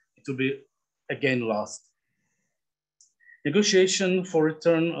individual, it will be again lost. Negotiation for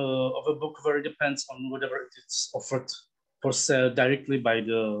return of a book very depends on whether it is offered for sale directly by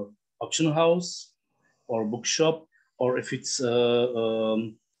the auction house or bookshop, or if it's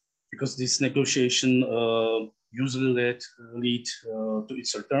because this negotiation usually lead to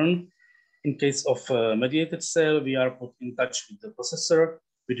its return. In case of mediated sale, we are put in touch with the possessor,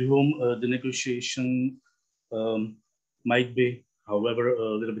 with whom the negotiation might be, however,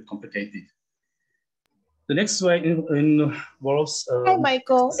 a little bit complicated. The next way involves... Hi,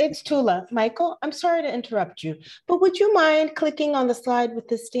 Michael, it's Tula. Michael, I'm sorry to interrupt you, but would you mind clicking on the slide with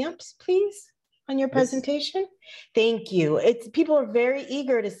the stamps, please, on your presentation? Yes. Thank you. People are very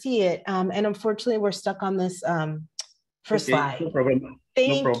eager to see it, and unfortunately, we're stuck on this first slide. No problem.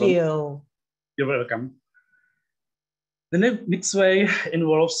 Thank you. You're welcome. The next way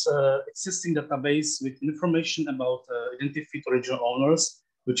involves existing database with information about identified original owners,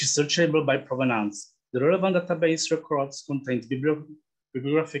 which is searchable by provenance. The relevant database records contains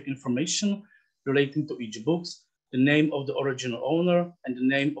bibliographic information relating to each book, the name of the original owner, and the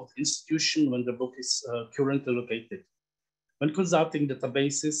name of the institution when the book is currently located. When consulting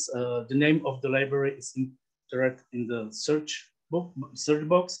databases, the name of the library is entered in the search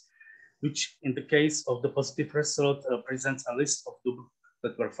box, which in the case of the positive result presents a list of the books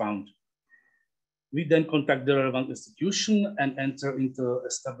that were found. We then contact the relevant institution and enter into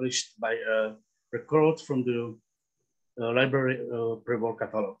established by a record from the library pre-war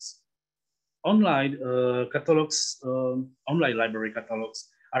catalogs. Online library catalogs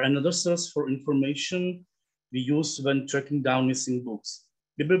are another source for information we use when tracking down missing books.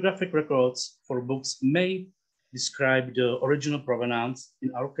 Bibliographic records for books may describe the original provenance.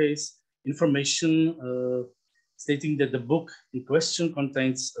 In our case, information stating that the book in question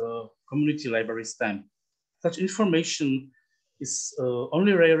contains a community library stamp. Such information is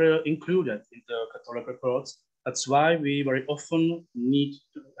only rarely included in the catalog records. That's why we very often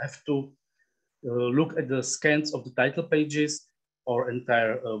have to look at the scans of the title pages or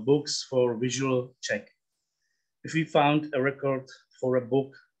entire books for visual check. If we found a record for a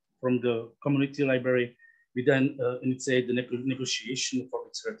book from the community library, we then initiate the negotiation for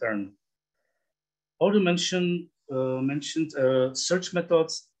its return. All the mentioned search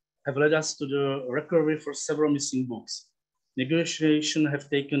methods have led us to the recovery for several missing books. Negotiations have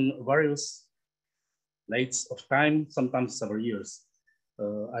taken various lengths of time, sometimes several years.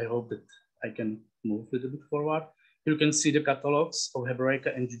 I hope that I can move a little bit forward. You can see the catalogs of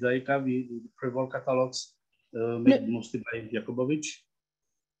Hebraica and Judaica, the pre-war catalogs made mostly by Jakubowicz.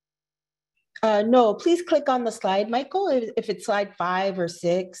 No, please click on the slide, Michael, if it's slide 5 or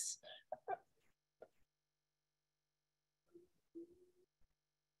 6.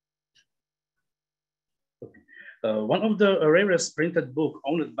 One of the rarest printed books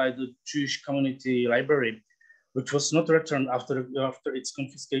owned by the Jewish Community Library, which was not returned after its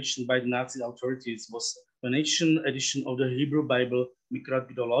confiscation by the Nazi authorities, was the Venetian edition of the Hebrew Bible, Mikrat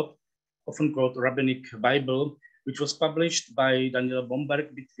Gdolot, often called Rabbinic Bible, which was published by Daniel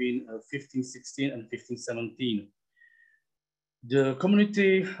Bomberg between 1516 and 1517. The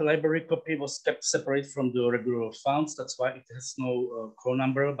community library copy was kept separate from the regular funds. That's why it has no call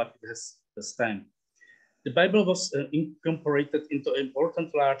number, but it has the stamp. The Bible was incorporated into an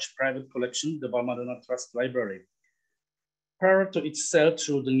important large private collection, the Balmadonna Trust Library. Prior to its sale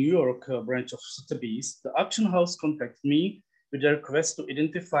through the New York branch of Sotheby's, the auction house contacted me with a request to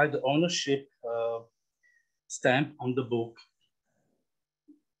identify the ownership stamp on the book.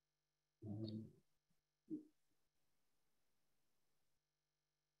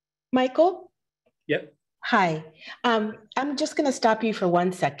 Michael? Yeah. Hi. I'm just going to stop you for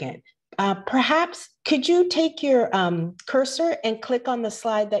 1 second. Perhaps could you take your cursor and click on the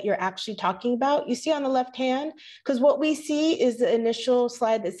slide that you're actually talking about? You see on the left hand? Because what we see is the initial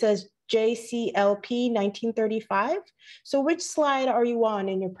slide that says JCLP 1935. So which slide are you on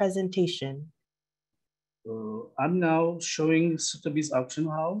in your presentation? I'm now showing Sotheby's auction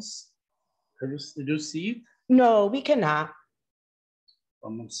house. Did you see it? No, we cannot.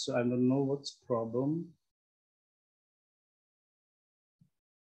 So I don't know what's the problem.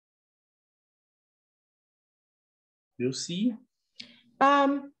 You see?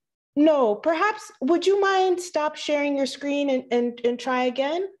 No, perhaps, would you mind stop sharing your screen and try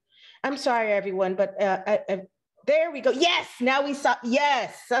again? I'm sorry, everyone, but there we go. Yes, now we saw,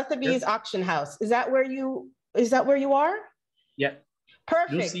 yes, Sotheby's auction house. Is that where you are? Yeah.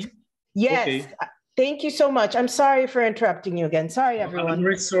 Perfect. You see? Yes. Okay. Thank you so much. I'm sorry for interrupting you again. Sorry, everyone. I'm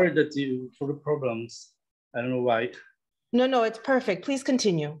very sorry for the problems. I don't know why. No, it's perfect. Please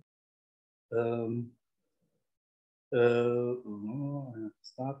continue. Where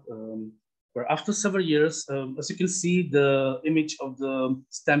after several years, as you can see, the image of the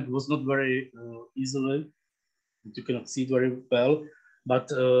stamp was not very easily. You cannot see it very well.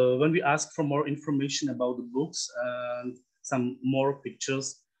 But when we asked for more information about the books and some more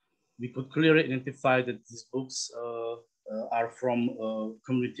pictures, we could clearly identify that these books are from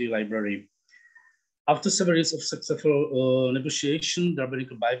community library. After several years of successful negotiation, the Rabbinic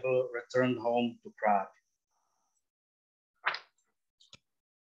Bible returned home to Prague.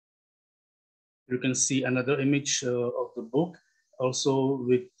 You can see another image of the book, also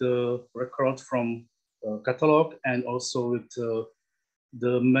with the record from catalog and also with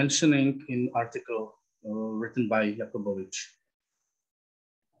the mentioning in article written by Jakubowicz.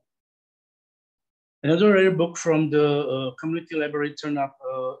 Another rare book from the community library turned up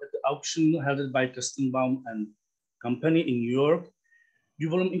at the auction held by Kestenbaum and Company in New York. The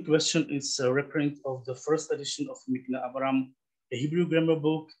volume in question is a reprint of the first edition of Mikna Avram, a Hebrew grammar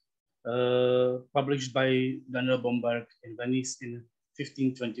book published by Daniel Bomberg in Venice in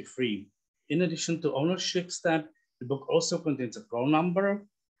 1523. In addition to ownership stamp, the book also contains a call number,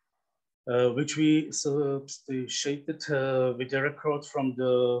 which we substituted with a record from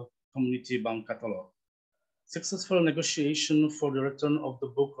the community bound catalog. Successful negotiations for the return of the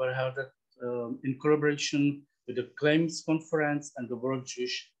book were held in collaboration with the Claims Conference and the World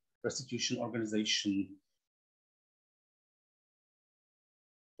Jewish Restitution Organization.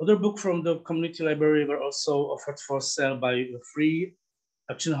 Other books from the community library were also offered for sale by 3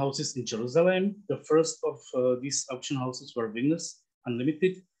 auction houses in Jerusalem. The first of these auction houses were Venus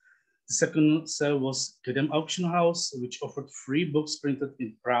Unlimited. The second sale was Kedem Auction House, which offered 3 books printed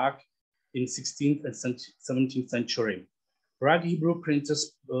in Prague in 16th and 17th century. Prague Hebrew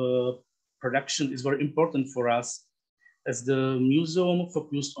printers production is very important for us, as the museum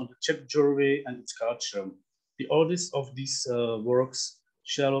focused on the Czech Jewry and its culture. The oldest of these works,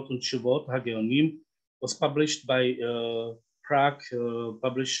 Shalot and Shuvot Hageonim, was published by Prague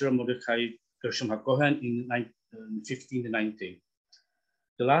publisher Mordechai Gershom HaKohen in 1590.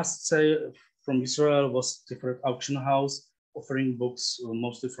 The last sale from Israel was Tiferet Auction House, offering books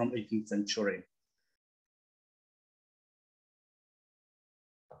mostly from 18th century.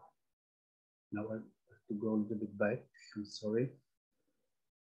 Now I have to go a little bit back, I'm sorry.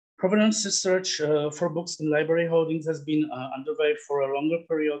 Provenance research for books in library holdings has been underway for a longer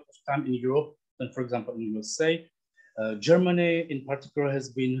period of time in Europe than, for example, in USA. Germany, in particular, has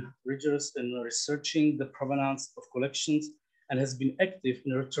been rigorous in researching the provenance of collections and has been active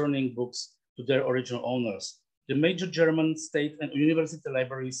in returning books to their original owners. The major German state and university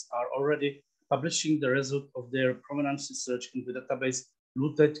libraries are already publishing the result of their provenance research in the database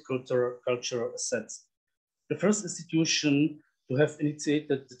Looted Cultural Assets. The first institution to have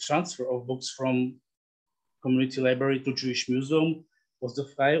initiated the transfer of books from Community Library to Jewish Museum was the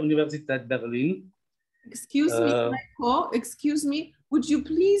Freie Universität Berlin. Excuse me, Michael, excuse me. Would you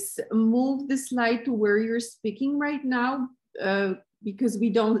please move the slide to where you're speaking right now? Because we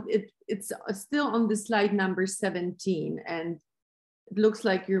don't, it's still on the slide number 17, and it looks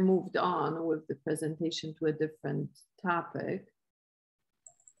like you're moved on with the presentation to a different topic.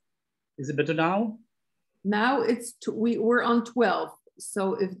 Is it better now? Now it's, we're on 12.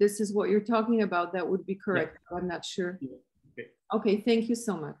 So if this is what you're talking about, that would be correct. Yeah. I'm not sure. Yeah. Okay. Okay, thank you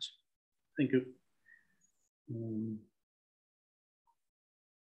so much. Thank you.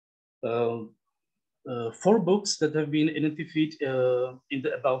 4 books that have been identified in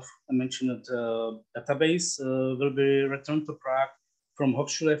the above mentioned database will be returned to Prague from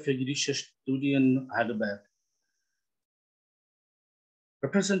Hochschule für jüdische Studien Heidelberg.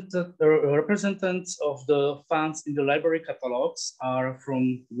 Representatives of the funds in the library catalogs are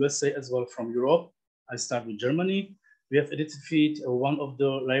from USA as well from Europe. I start with Germany. We have identified one of the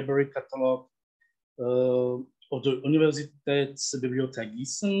library catalog of the Universitätsbibliothek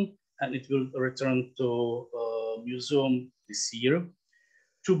Gießen, and it will return to museum this year.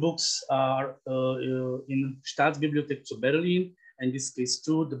 2 books are in Staatsbibliothek to Berlin. In this case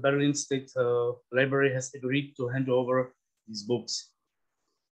too, the Berlin State Library has agreed to hand over these books.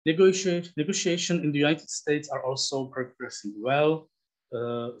 Negotiations in the United States are also progressing well.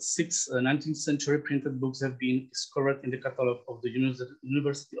 6 19th century printed books have been discovered in the catalog of the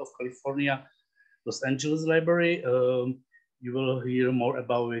University of California, Los Angeles Library. You will hear more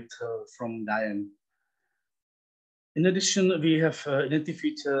about it from Diane. In addition, we have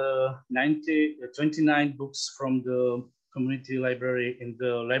identified 29 books from the community library in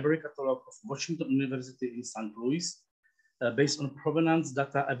the library catalog of Washington University in St. Louis, based on provenance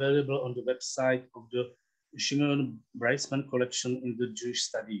data available on the website of the Shimon Breisman collection in the Jewish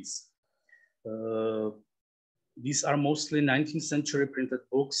studies. These are mostly 19th century printed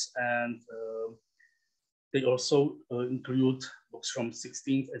books, and they also include books from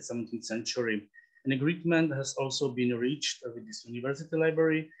 16th and 17th century. An agreement has also been reached with this university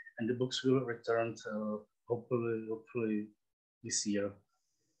library, and the books will return hopefully this year.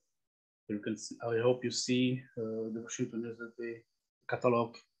 You can see, I hope you see the Washington University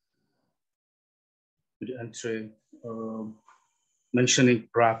catalog with the entry mentioning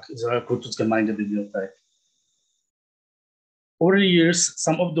Prague Israel Kultusgemeindebibliothek. Over the years,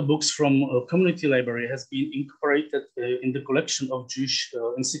 some of the books from a community library has been incorporated in the collection of Jewish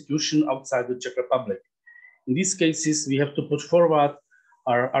institutions outside the Czech Republic. In these cases, we have to put forward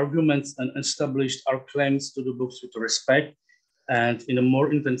our arguments and establish our claims to the books with respect and in a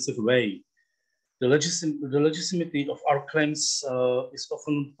more intensive way. The legitimacy of our claims is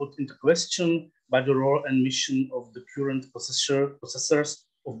often put into question by the role and mission of the current possessors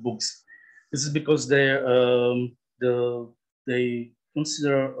of books. This is because they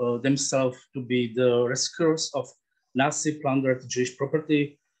consider themselves to be the rescuers of Nazi plundered Jewish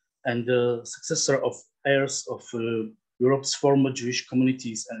property and the successor of heirs of Europe's former Jewish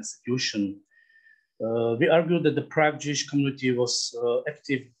communities and institutions. We argue that the Prague Jewish community was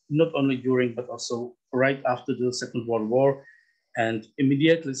active not only during, but also right after the Second World War, and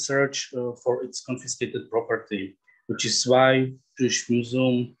immediately searched for its confiscated property, which is why Jewish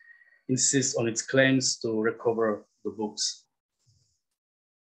Museum insists on its claims to recover the books.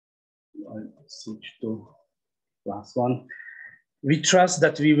 I'll switch to last one. We trust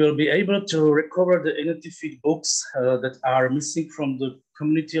that we will be able to recover the identified books that are missing from the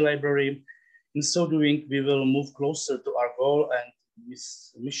community library. In so doing, we will move closer to our goal and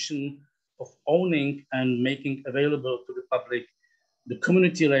this mission of owning and making available to the public the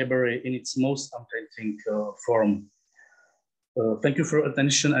community library in its most authentic form. Thank you for your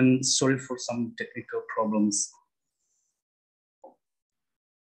attention, and sorry for some technical problems.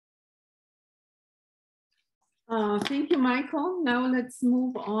 Thank you, Michael. Now let's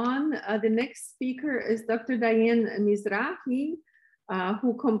move on. The next speaker is Dr. Diane Mizrachi,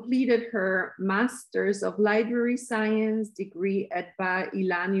 who completed her Master's of Library Science degree at Bar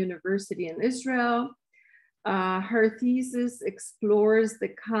Ilan University in Israel. Her thesis explores the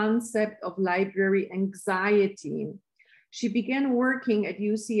concept of library anxiety. She began working at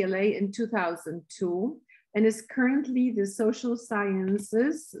UCLA in 2002 and is currently the social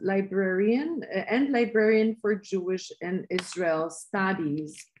sciences librarian and librarian for Jewish and Israel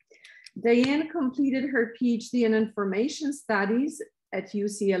studies. Diane completed her PhD in information studies at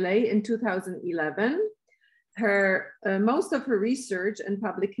UCLA in 2011. Most of her research and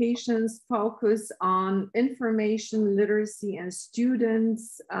publications focus on information literacy and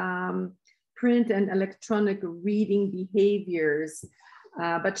students' print and electronic reading behaviors.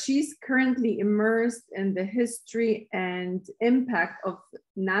 but she's currently immersed in the history and impact of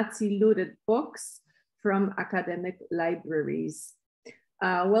Nazi looted books from academic libraries.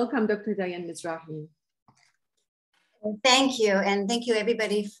 Welcome, Dr. Diane Mizrachi. Thank you, and thank you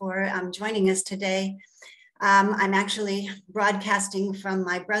everybody for joining us today. I'm actually broadcasting from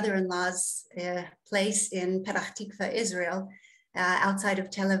my brother-in-law's place in Prague, Israel, outside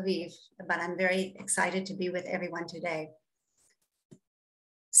of Tel Aviv, but I'm very excited to be with everyone today.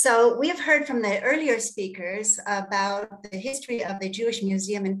 So we have heard from the earlier speakers about the history of the Jewish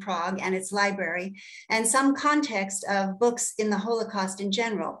Museum in Prague and its library, and some context of books in the Holocaust in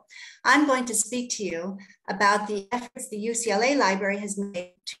general. I'm going to speak to you about the efforts the UCLA Library has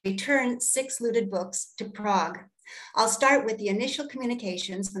made to return 6 looted books to Prague. I'll start with the initial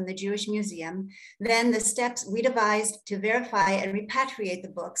communications from the Jewish Museum, then the steps we devised to verify and repatriate the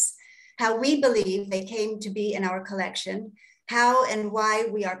books, how we believe they came to be in our collection, how and why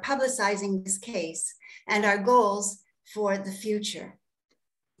we are publicizing this case, and our goals for the future.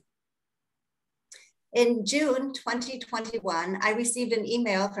 In June 2021, I received an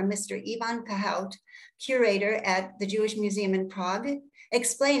email from Mr. Ivan Kahout, curator at the Jewish Museum in Prague,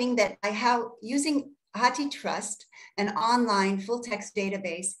 explaining that by how using HathiTrust, an online full-text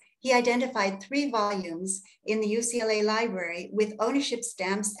database, he identified 3 volumes in the UCLA library with ownership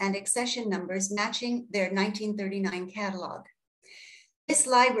stamps and accession numbers matching their 1939 catalog. This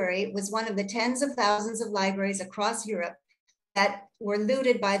library was one of the tens of thousands of libraries across Europe that were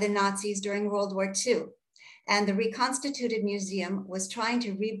looted by the Nazis during World War II. And the reconstituted museum was trying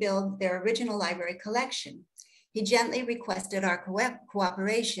to rebuild their original library collection. He gently requested our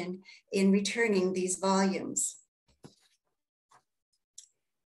cooperation in returning these volumes.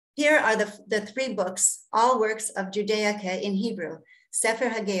 Here are the 3 books, all works of Judaica in Hebrew: Sefer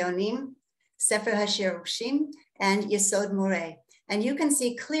HaGeonim, Sefer HaSherushim, and Yesod Moreh. And you can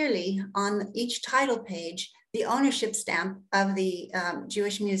see clearly on each title page the ownership stamp of the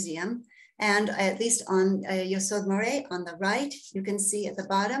Jewish Museum, and at least on Yesod Moreh on the right, you can see at the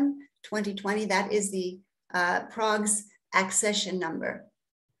bottom, 2020, that is the Prague's accession number.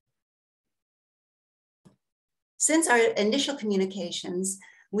 Since our initial communications,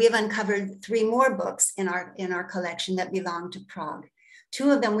 we have uncovered 3 more books in our collection that belong to Prague.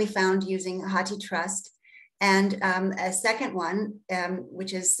 2 of them we found using HathiTrust, and a second one,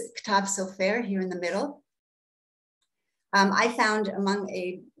 which is Ktav Sofer here in the middle. I found among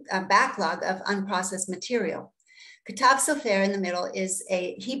a backlog of unprocessed material. Ktav Sofer in the middle is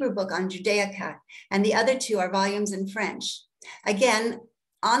a Hebrew book on Judaica, and the other 2 are volumes in French. Again,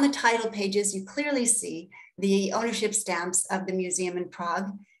 on the title pages, you clearly see the ownership stamps of the museum in Prague,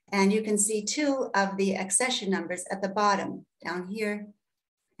 and you can see 2 of the accession numbers at the bottom, down here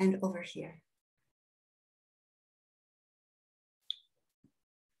and over here.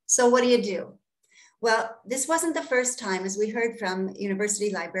 So what do? Well, this wasn't the first time, as we heard from University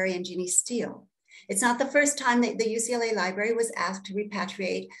Librarian Ginny Steele. It's not the first time that the UCLA Library was asked to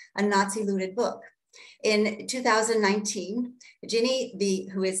repatriate a Nazi looted book. In 2019, Ginny,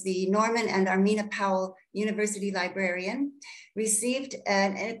 who is the Norman and Armina Powell University Librarian, received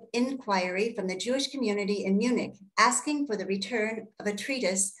an inquiry from the Jewish community in Munich asking for the return of a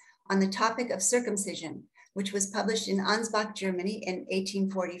treatise on the topic of circumcision, which was published in Ansbach, Germany in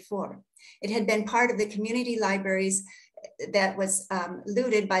 1844. It had been part of the community libraries that was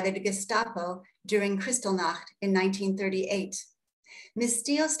looted by the Gestapo during Kristallnacht in 1938. Ms.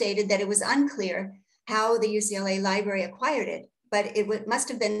 Steele stated that it was unclear how the UCLA library acquired it, but it must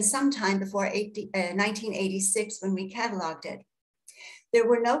have been sometime before 1986 when we cataloged it. There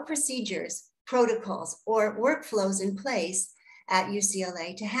were no procedures, protocols, or workflows in place at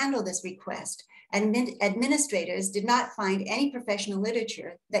UCLA to handle this request, and administrators did not find any professional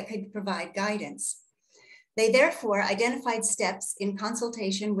literature that could provide guidance. They therefore identified steps in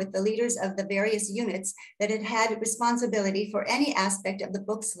consultation with the leaders of the various units that had had responsibility for any aspect of the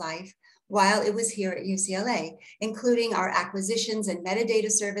book's life while it was here at UCLA, including our acquisitions and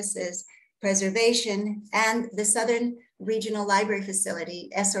metadata services, preservation, and the Southern Regional Library Facility,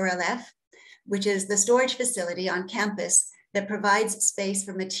 SRLF, which is the storage facility on campus that provides space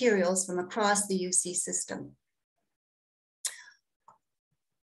for materials from across the UC system.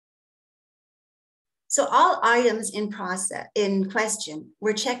 So all items in question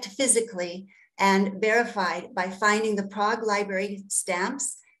were checked physically and verified by finding the Prague Library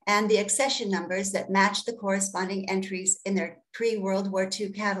stamps and the accession numbers that matched the corresponding entries in their pre-World War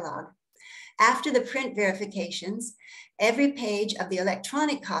II catalog. After the print verifications, every page of the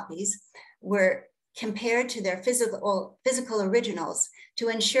electronic copies were compared to their physical originals to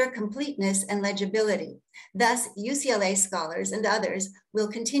ensure completeness and legibility. Thus, UCLA scholars and others will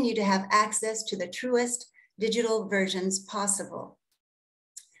continue to have access to the truest digital versions possible.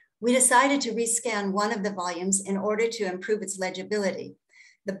 We decided to rescan one of the volumes in order to improve its legibility.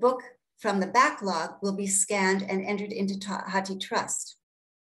 The book from the backlog will be scanned and entered into HathiTrust.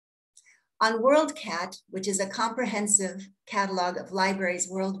 On WorldCat, which is a comprehensive catalog of libraries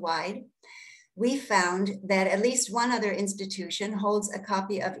worldwide, we found that at least one other institution holds a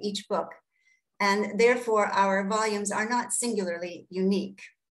copy of each book, and therefore our volumes are not singularly unique.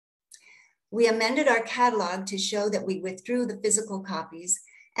 We amended our catalog to show that we withdrew the physical copies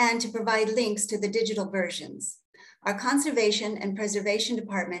and to provide links to the digital versions. Our conservation and preservation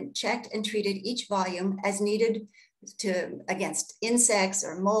department checked and treated each volume as needed against insects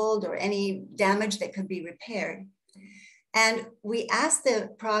or mold or any damage that could be repaired. And we asked the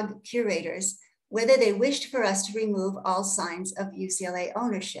Prague curators whether they wished for us to remove all signs of UCLA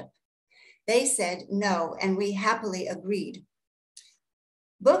ownership. They said no, and we happily agreed.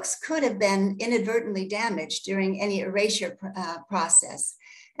 Books could have been inadvertently damaged during any erasure process,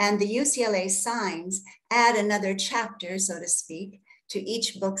 and the UCLA signs add another chapter, so to speak, to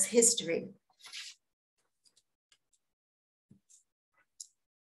each book's history.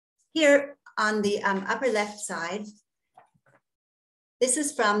 Here on the upper left side, this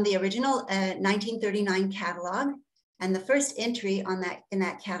is from the original 1939 catalog, and the first entry on in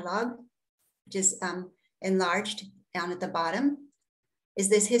that catalog, which is enlarged down at the bottom, is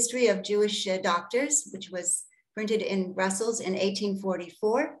this history of Jewish doctors, which was printed in Brussels in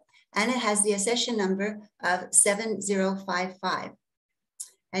 1844, and it has the accession number of 7055.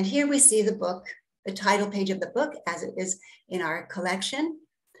 And here we see the book, the title page of the book as it is in our collection,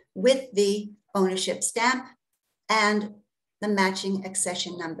 with the ownership stamp and the matching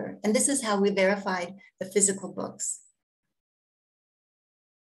accession number. And this is how we verified the physical books.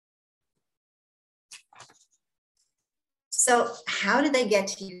 So how did they get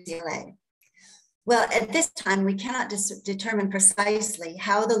to UCLA? Well, at this time, we cannot determine precisely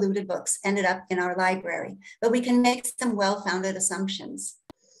how the looted books ended up in our library, but we can make some well-founded assumptions.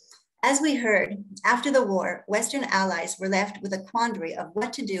 As we heard, after the war, Western allies were left with a quandary of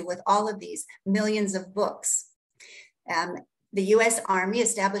what to do with all of these millions of books. The US Army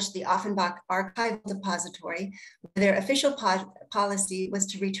established the Offenbach Archival Depository, where their official policy was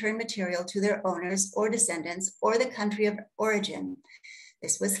to return material to their owners or descendants or the country of origin.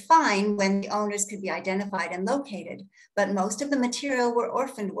 This was fine when the owners could be identified and located, but most of the material were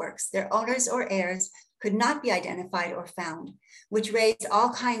orphaned works. Their owners or heirs could not be identified or found, which raised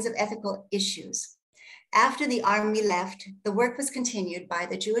all kinds of ethical issues. After the army left, the work was continued by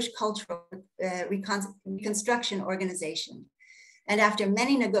the Jewish Cultural Reconstruction Organization. And after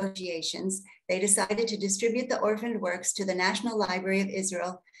many negotiations, they decided to distribute the orphaned works to the National Library of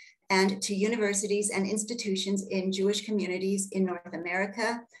Israel and to universities and institutions in Jewish communities in North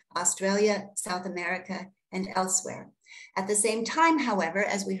America, Australia, South America, and elsewhere. At the same time, however,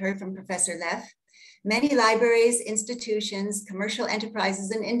 as we heard from Professor Leff, many libraries, institutions, commercial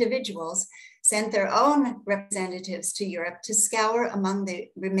enterprises, and individuals sent their own representatives to Europe to scour among the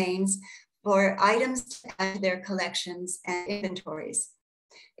remains for items to add to their collections and inventories.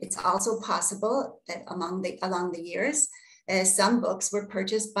 It's also possible that along the years, some books were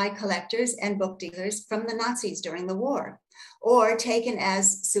purchased by collectors and book dealers from the Nazis during the war, or taken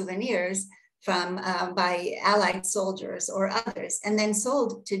as souvenirs by Allied soldiers or others, and then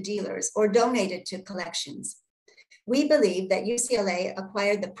sold to dealers or donated to collections. We believe that UCLA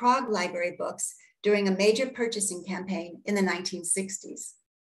acquired the Prague Library books during a major purchasing campaign in the 1960s.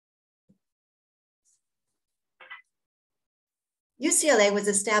 UCLA was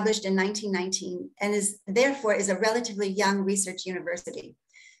established in 1919 and therefore is a relatively young research university.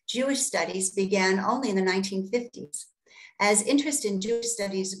 Jewish studies began only in the 1950s. As interest in Jewish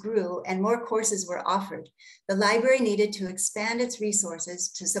studies grew and more courses were offered, the library needed to expand its resources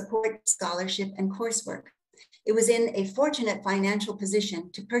to support scholarship and coursework. It was in a fortunate financial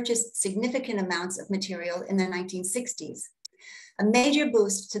position to purchase significant amounts of material in the 1960s. A major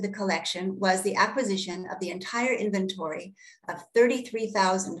boost to the collection was the acquisition of the entire inventory of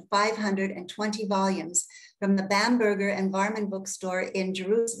 33,520 volumes from the Bamberger and Varman bookstore in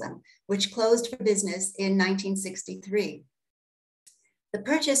Jerusalem, which closed for business in 1963. The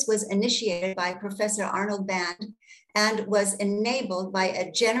purchase was initiated by Professor Arnold Band and was enabled by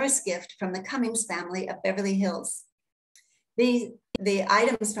a generous gift from the Cummings family of Beverly Hills. The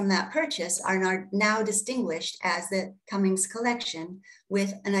items from that purchase are now distinguished as the Cummings collection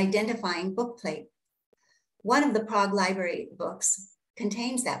with an identifying bookplate. One of the Prague Library books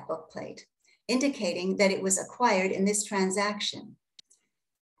contains that bookplate. indicating that it was acquired in this transaction.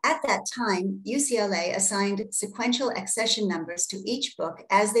 At that time, UCLA assigned sequential accession numbers to each book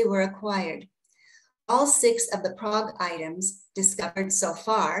as they were acquired. All 6 of the Prague items discovered so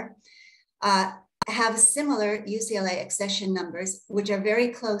far have similar UCLA accession numbers, which are very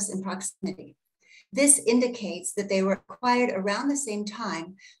close in proximity. This indicates that they were acquired around the same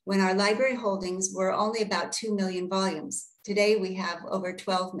time when our library holdings were only about 2 million volumes. Today, we have over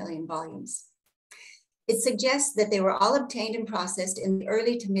 12 million volumes. It suggests that they were all obtained and processed in the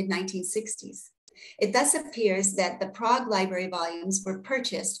early to mid 1960s. It thus appears that the Prague library volumes were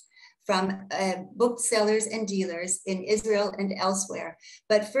purchased from booksellers and dealers in Israel and elsewhere,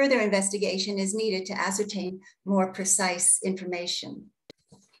 but further investigation is needed to ascertain more precise information.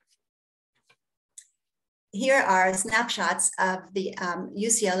 Here are snapshots of the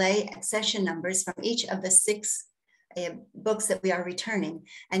UCLA accession numbers from each of the 6 books that we are returning.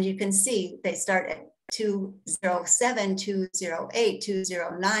 And you can see they start at 207, 208,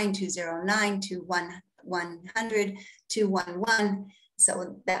 209, 209, 2100, 211.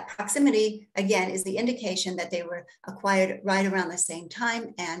 So that proximity, again, is the indication that they were acquired right around the same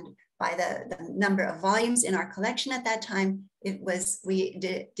time. And by the number of volumes in our collection at that time, we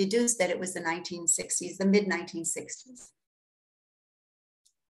deduced that it was the 1960s, the mid 1960s.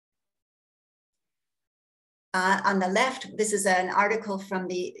 On the left, this is an article from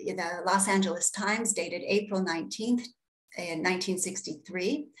the Los Angeles Times dated April 19th, in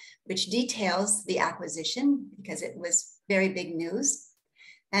 1963, which details the acquisition because it was very big news.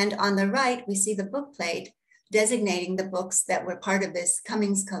 And on the right, we see the book plate designating the books that were part of this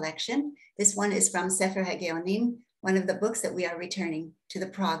Cummings collection. This one is from Sefer HaGeonim, one of the books that we are returning to the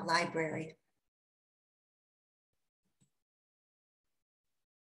Prague Library.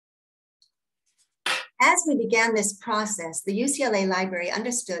 As we began this process, the UCLA Library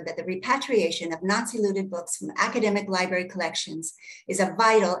understood that the repatriation of Nazi-looted books from academic library collections is a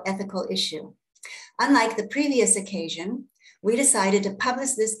vital ethical issue. Unlike the previous occasion, we decided to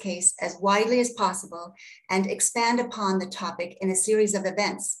publish this case as widely as possible and expand upon the topic in a series of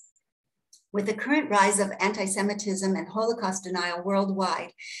events. With the current rise of anti-Semitism and Holocaust denial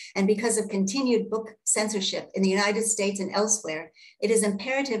worldwide, and because of continued book censorship in the United States and elsewhere, it is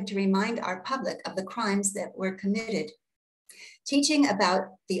imperative to remind our public of the crimes that were committed. Teaching about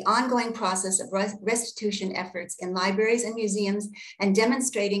the ongoing process of restitution efforts in libraries and museums and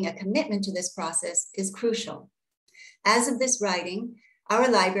demonstrating a commitment to this process is crucial. As of this writing, our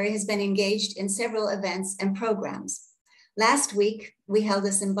library has been engaged in several events and programs. Last week, we held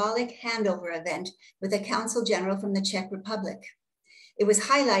a symbolic handover event with a consul general from the Czech Republic. It was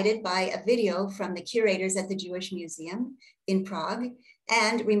highlighted by a video from the curators at the Jewish Museum in Prague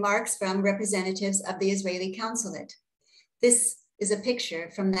and remarks from representatives of the Israeli consulate. This is a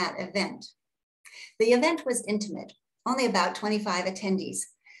picture from that event. The event was intimate, only about 25 attendees,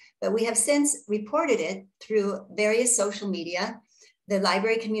 but we have since reported it through various social media, the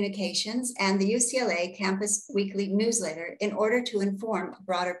library communications, and the UCLA Campus Weekly newsletter in order to inform a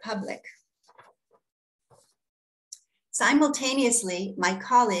broader public. Simultaneously, my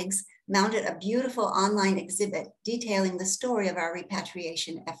colleagues mounted a beautiful online exhibit detailing the story of our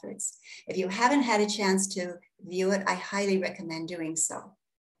repatriation efforts. If you haven't had a chance to view it, I highly recommend doing so.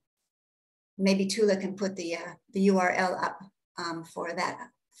 Maybe Tula can put the URL up for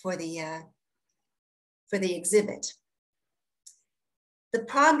the exhibit. The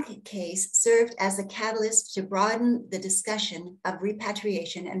Prague case served as a catalyst to broaden the discussion of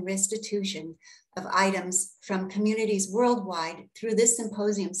repatriation and restitution of items from communities worldwide through this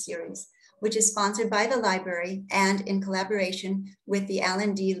symposium series, which is sponsored by the library and in collaboration with the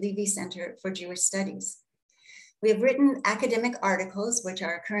Alan D. Leve Center for Jewish Studies. We have written academic articles, which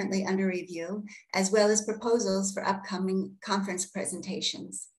are currently under review, as well as proposals for upcoming conference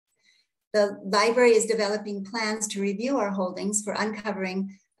presentations. The library is developing plans to review our holdings for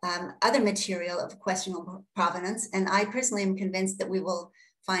uncovering other material of questionable provenance, and I personally am convinced that we will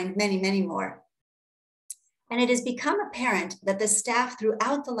find many, many more. And it has become apparent that the staff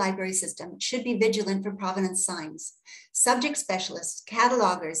throughout the library system should be vigilant for provenance signs. Subject specialists,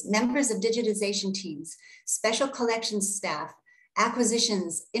 catalogers, members of digitization teams, special collections staff,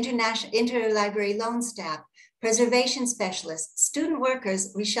 acquisitions, interlibrary loan staff, preservation specialists, student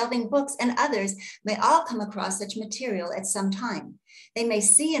workers, reshelving books, and others may all come across such material at some time. They may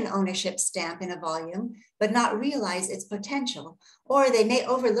see an ownership stamp in a volume, but not realize its potential, or they may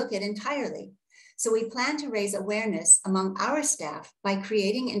overlook it entirely. So we plan to raise awareness among our staff by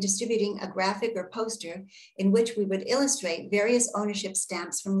creating and distributing a graphic or poster in which we would illustrate various ownership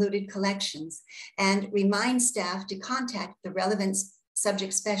stamps from looted collections and remind staff to contact the relevant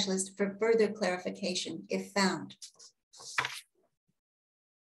subject specialist for further clarification if found.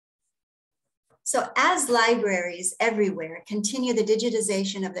 So as libraries everywhere continue the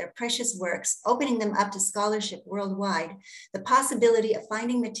digitization of their precious works, opening them up to scholarship worldwide, the possibility of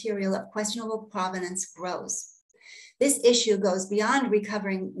finding material of questionable provenance grows. This issue goes beyond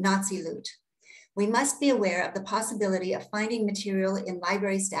recovering Nazi loot. We must be aware of the possibility of finding material in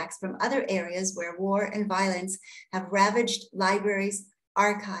library stacks from other areas where war and violence have ravaged libraries,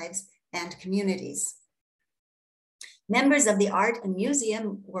 archives, and communities. Members of the art and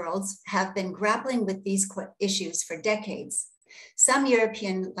museum worlds have been grappling with these issues for decades. Some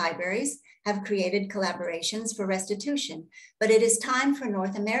European libraries have created collaborations for restitution, but it is time for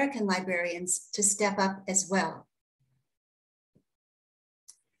North American librarians to step up as well.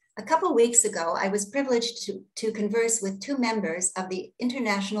 A couple weeks ago, I was privileged to converse with two members of the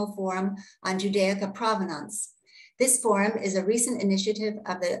International Forum on Judaica Provenance. This forum is a recent initiative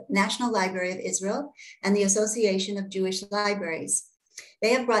of the National Library of Israel and the Association of Jewish Libraries.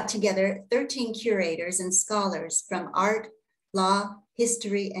 They have brought together 13 curators and scholars from art, law,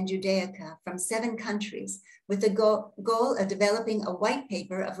 history, and Judaica from 7 countries with the goal of developing a white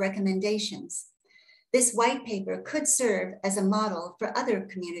paper of recommendations. This white paper could serve as a model for other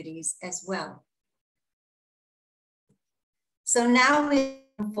communities as well. So now we're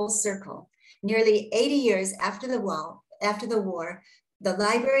full circle. Nearly 80 years after the war, the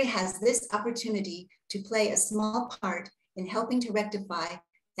library has this opportunity to play a small part in helping to rectify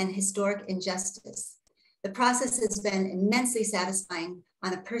an historic injustice. The process has been immensely satisfying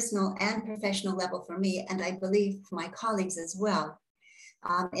on a personal and professional level for me, and I believe for my colleagues as well.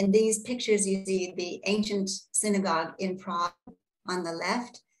 In these pictures, you see the ancient synagogue in Prague on the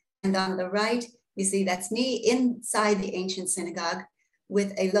left, and on the right, you see that's me inside the ancient synagogue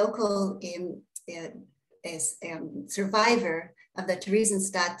with a local survivor of the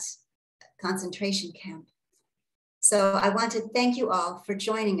Theresienstadt concentration camp. So I want to thank you all for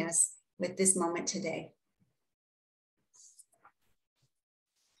joining us with this moment today.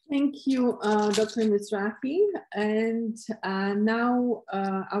 Thank you, Dr. Mizrachi. And now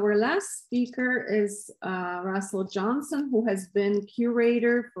our last speaker is Russell Johnson, who has been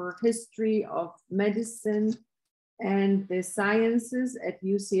curator for history of medicine and the sciences at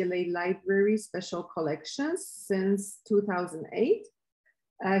UCLA Library Special Collections since 2008.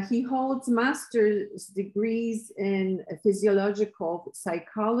 He holds master's degrees in physiological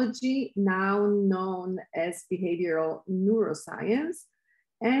psychology, now known as behavioral neuroscience,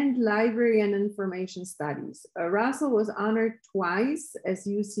 and library and information studies. Russell was honored twice as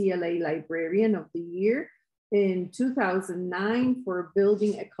UCLA Librarian of the Year in 2009 for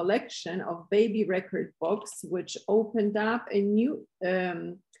building a collection of baby record books, which opened up a new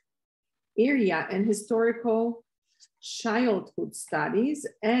area in historical childhood studies,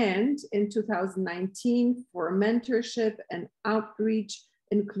 and in 2019 for mentorship and outreach,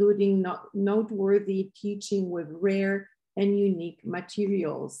 including noteworthy teaching with rare and unique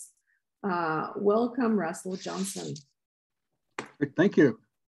materials. Welcome, Russell Johnson. Thank you.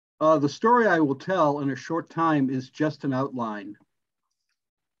 The story I will tell in a short time is just an outline.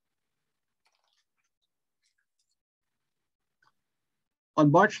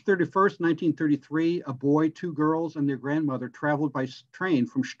 On March 31st, 1933, a boy, 2 girls, and their grandmother traveled by train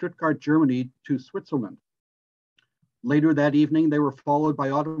from Stuttgart, Germany to Switzerland. Later that evening, they were followed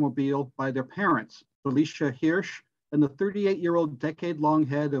by automobile by their parents, Felicia Hirsch, and the 38-year-old decade-long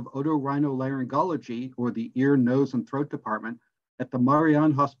head of otorhinolaryngology, or the ear, nose, and throat department, at the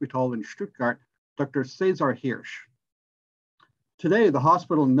Marian Hospital in Stuttgart, Dr. Cesar Hirsch. Today, the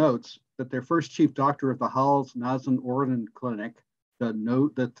hospital notes that their first chief doctor of the Hals Nasen Ohren Clinic,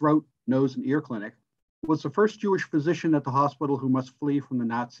 the throat, nose, and ear clinic, was the first Jewish physician at the hospital who must flee from the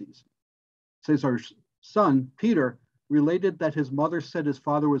Nazis. Cesar's son, Peter, related that his mother said his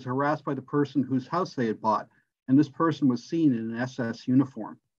father was harassed by the person whose house they had bought, and this person was seen in an SS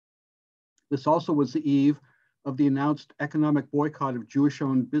uniform. This also was the eve of the announced economic boycott of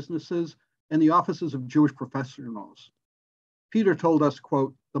Jewish-owned businesses and the offices of Jewish professionals. Peter told us,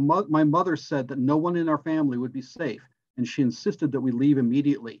 quote, my mother said that no one in our family would be safe, and she insisted that we leave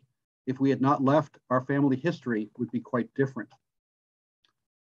immediately. If we had not left, our family history would be quite different.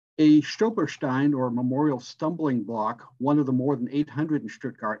 A Stolperstein, or memorial stumbling block, one of the more than 800 in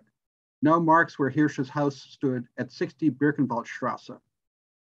Stuttgart, now marks where Hirsch's house stood at 60 Birkenwaldstrasse.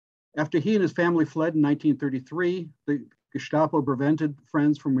 After he and his family fled in 1933, the Gestapo prevented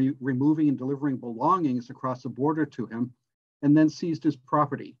friends from removing and delivering belongings across the border to him, and then seized his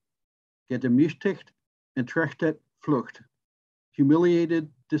property. Gedemütigt, entrechtet, Flucht. Humiliated,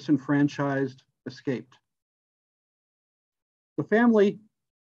 disenfranchised, escaped. The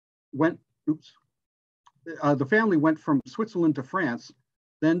family went from Switzerland to France,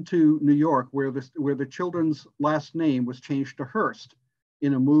 then to New York, where the children's last name was changed to Hearst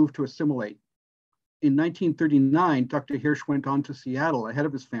in a move to assimilate. In 1939, Dr. Hirsch went on to Seattle ahead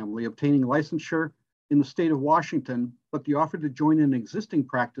of his family, obtaining licensure in the state of Washington, but the offer to join an existing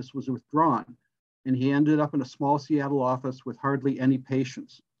practice was withdrawn, and he ended up in a small Seattle office with hardly any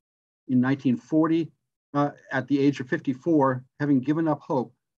patients. In 1940, at the age of 54, having given up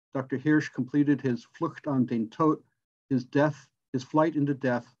hope, Dr. Hirsch completed his Flucht an den Tod, his flight into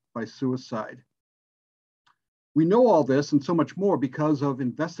death by suicide. We know all this and so much more because of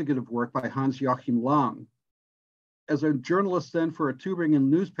investigative work by Hans-Joachim Lang. As a journalist then for a Tübingen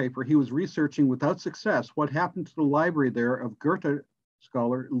newspaper, he was researching without success what happened to the library there of Goethe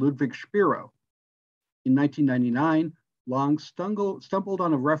scholar Ludwig Spiro. In 1999, Lang stumbled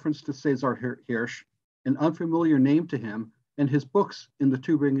on a reference to Cäsar Hirsch, an unfamiliar name to him, and his books in the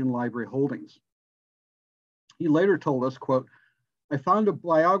Tübingen Library holdings. He later told us, quote, "I found a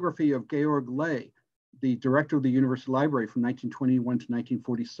biography of Georg Leve, the director of the University Library from 1921 to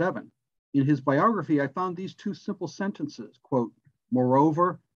 1947. In his biography, I found these two simple sentences, quote,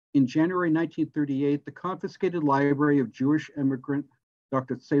 moreover, in January 1938, the confiscated library of Jewish immigrant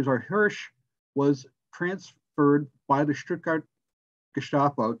Dr. Cäsar Hirsch was transferred by the Stuttgart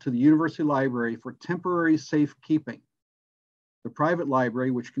Gestapo to the University Library for temporary safekeeping. The private library,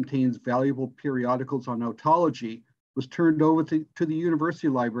 which contains valuable periodicals on otology, was turned over to the University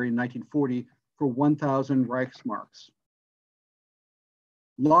Library in 1940 for 1,000 Reichsmarks.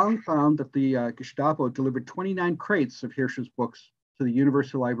 Lang found that the Gestapo delivered 29 crates of Hirsch's books to the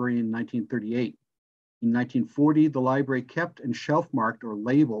University Library in 1938. In 1940, the library kept and shelf-marked or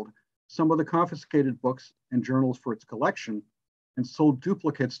labeled some of the confiscated books and journals for its collection and sold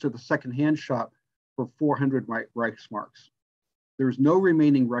duplicates to the secondhand shop for 400 Reichsmarks. There is no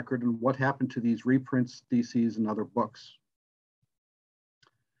remaining record on what happened to these reprints, theses, and other books.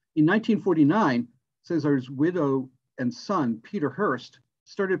 In 1949, Cäsar's widow and son, Peter Hearst,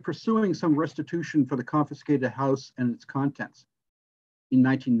 started pursuing some restitution for the confiscated house and its contents. In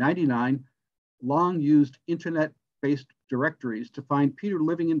 1999, Lang used internet-based directories to find Peter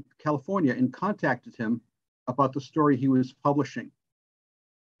living in California and contacted him about the story he was publishing.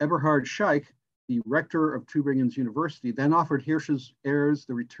 Eberhard Scheich, the rector of Tübingen's University, then offered Hirsch's heirs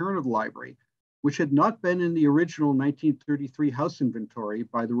the return of the library, which had not been in the original 1933 house inventory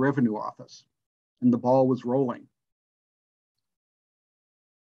by the Revenue Office, and the ball was rolling.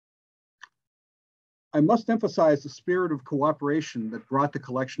 I must emphasize the spirit of cooperation that brought the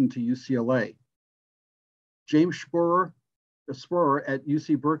collection to UCLA. James Sporer at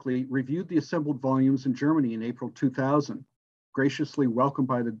UC Berkeley reviewed the assembled volumes in Germany in April 2000, graciously welcomed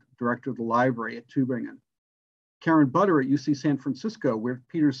by the director of the library at Tübingen. Karen Butter at UC San Francisco, where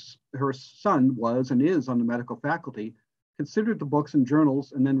her son was and is on the medical faculty, considered the books and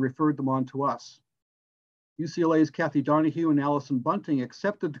journals and then referred them on to us. UCLA's Kathy Donahue and Allison Bunting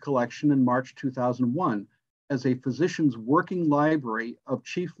accepted the collection in March 2001 as a physician's working library of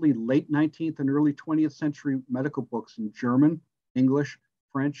chiefly late 19th and early 20th century medical books in German, English,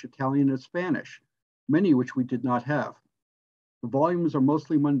 French, Italian, and Spanish, many which we did not have. The volumes are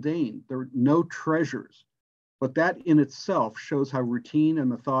mostly mundane. There are no treasures, but that in itself shows how routine and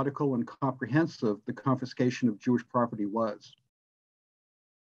methodical and comprehensive the confiscation of Jewish property was.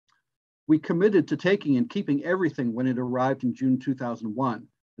 We committed to taking and keeping everything when it arrived in June 2001,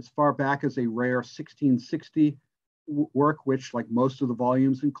 as far back as a rare 1660 work, which, like most of the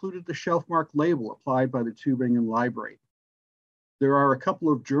volumes, included the shelf mark label applied by the Tübingen Library. There are a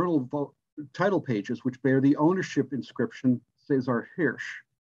couple of journal title pages which bear the ownership inscription Cäsar Hirsch,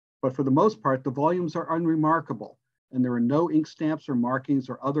 but for the most part, the volumes are unremarkable, and there are no ink stamps or markings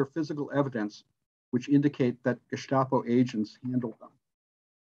or other physical evidence which indicate that Gestapo agents handled them.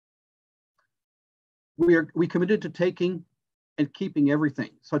 We committed to taking and keeping everything,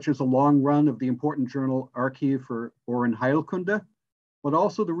 such as a long run of the important journal Archiv für Ohrenheilkunde, but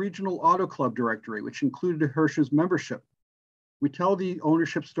also the regional auto club directory, which included Hirsch's membership. We tell the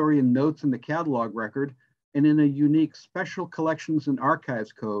ownership story in notes in the catalog record and in a unique special collections and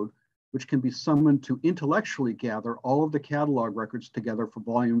archives code, which can be summoned to intellectually gather all of the catalog records together for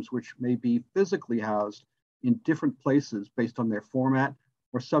volumes which may be physically housed in different places based on their format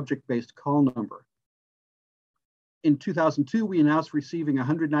or subject-based call number. In 2002, we announced receiving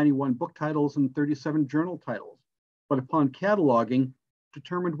 191 book titles and 37 journal titles, but upon cataloging,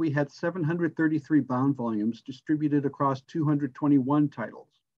 determined we had 733 bound volumes distributed across 221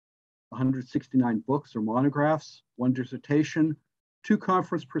 titles, 169 books or monographs, 1 dissertation, 2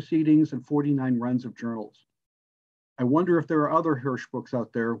 conference proceedings, and 49 runs of journals. I wonder if there are other Hirsch books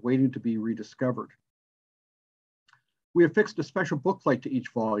out there waiting to be rediscovered. We have fixed a special book plate to each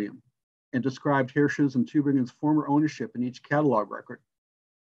volume and described Hirsch's and Tübingen's former ownership in each catalog record.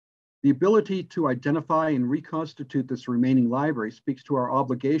 The ability to identify and reconstitute this remaining library speaks to our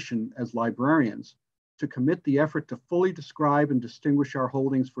obligation as librarians to commit the effort to fully describe and distinguish our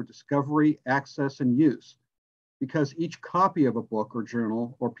holdings for discovery, access, and use, because each copy of a book or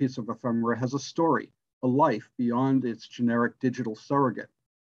journal or piece of ephemera has a story, a life beyond its generic digital surrogate.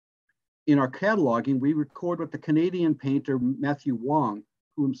 In our cataloging, we record what the Canadian painter Matthew Wong,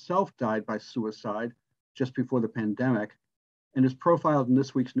 who himself died by suicide just before the pandemic, and is profiled in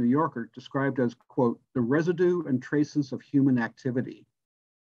this week's New Yorker, described as, quote, the residue and traces of human activity.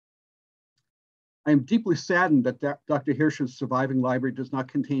 I am deeply saddened that Dr. Hirsch's surviving library does not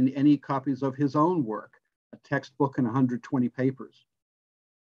contain any copies of his own work, a textbook and 120 papers.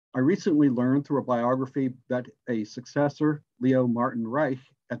 I recently learned through a biography that a successor, Leo Martin Reich,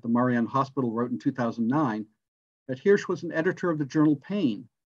 at the Marianne Hospital wrote in 2009 that Hirsch was an editor of the journal Pain,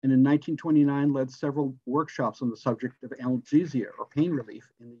 and in 1929 led several workshops on the subject of analgesia or pain relief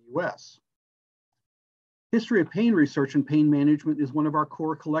in the US. History of pain research and pain management is one of our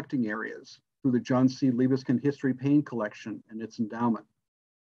core collecting areas through the John C. Leveskin History Pain Collection and its endowment.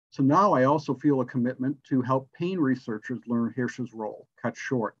 So now I also feel a commitment to help pain researchers learn Hirsch's role, cut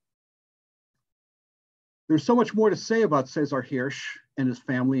short. There's so much more to say about César Hirsch and his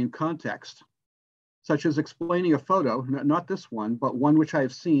family in context, such as explaining a photo, not this one, but one which I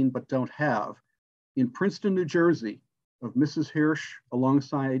have seen but don't have, in Princeton, New Jersey, of Mrs. Hirsch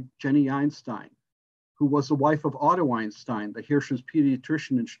alongside Jenny Einstein, who was the wife of Otto Einstein, the Hirsch's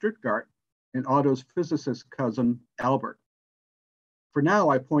pediatrician in Stuttgart, and Otto's physicist cousin, Albert. For now,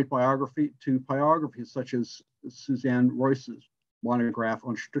 I point to biographies such as Suzanne Royce's monograph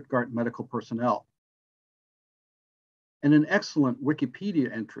on Stuttgart medical personnel, and an excellent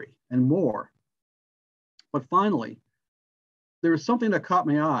Wikipedia entry, and more. But finally, there is something that caught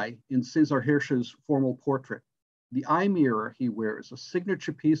my eye in César Hirsch's formal portrait. The eye mirror he wears, a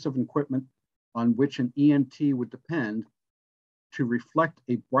signature piece of equipment on which an ENT would depend to reflect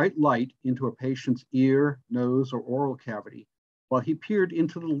a bright light into a patient's ear, nose, or oral cavity, while he peered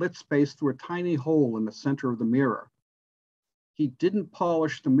into the lit space through a tiny hole in the center of the mirror. He didn't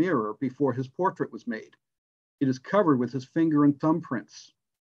polish the mirror before his portrait was made. It is covered with his finger and thumbprints,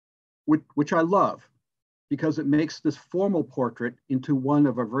 which I love, because it makes this formal portrait into one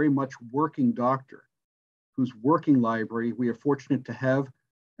of a very much working doctor, whose working library we are fortunate to have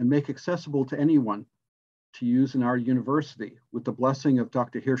and make accessible to anyone to use in our university, with the blessing of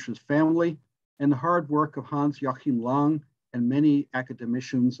Dr. Hirsch's family and the hard work of Hans-Joachim Lang and many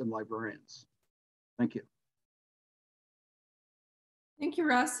academicians and librarians. Thank you. Thank you,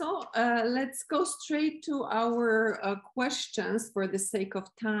 Russell. Let's go straight to our questions for the sake of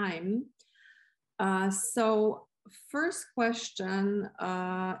time. So first question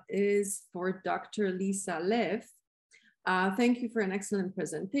is for Dr. Lisa Leff. Thank you for an excellent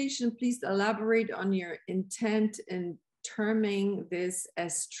presentation. Please elaborate on your intent in terming this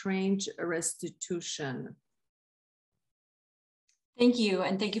as strange restitution. Thank you,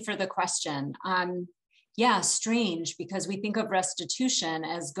 and thank you for the question. Yeah, strange, because we think of restitution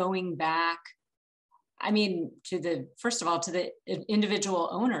as going back, I mean, first of all, to the individual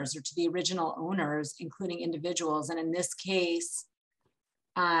owners or to the original owners, including individuals. And in this case,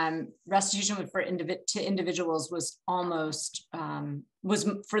 restitution to individuals was almost, was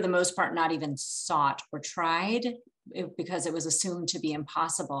for the most part not even sought or tried because it was assumed to be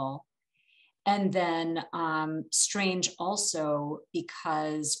impossible. And then strange also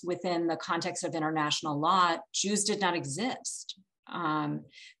because within the context of international law, Jews did not exist.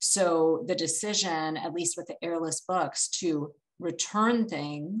 So the decision, at least with the heirless books, to return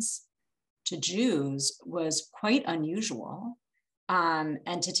things to Jews was quite unusual,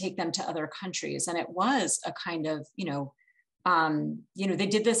 and to take them to other countries. And it was a kind of, they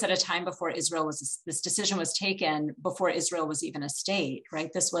did this at a time before Israel this decision was taken before Israel was even a state, right?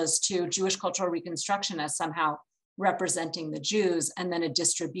 This was to Jewish cultural reconstruction as somehow representing the Jews, and then a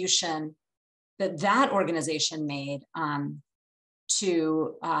distribution that organization made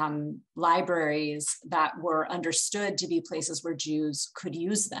to libraries that were understood to be places where Jews could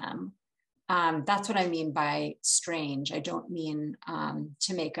use them. That's what I mean by strange. I don't mean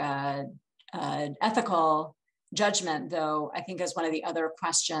to make an ethical judgment, though I think as one of the other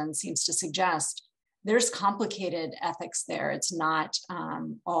questions seems to suggest, there's complicated ethics there. It's not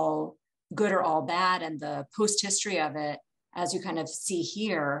all good or all bad, and the post-history of it, as you kind of see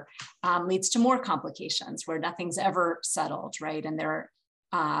here, leads to more complications where nothing's ever settled, right? And there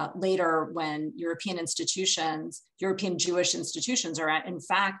later when European Jewish institutions are in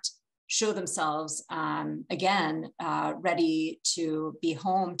fact show themselves again ready to be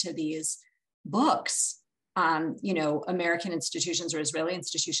home to these books. American institutions or Israeli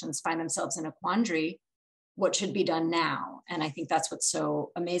institutions find themselves in a quandary. What should be done now? And I think that's what's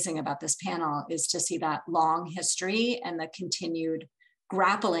so amazing about this panel, is to see that long history and the continued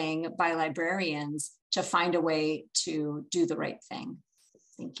grappling by librarians to find a way to do the right thing.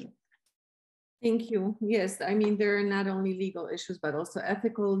 Thank you. Thank you. Yes, I mean, there are not only legal issues, but also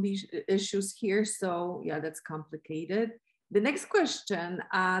ethical issues here. So yeah, that's complicated. The next question,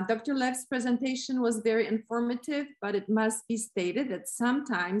 Dr. Leff's presentation was very informative, but it must be stated that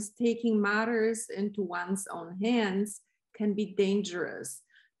sometimes taking matters into one's own hands can be dangerous.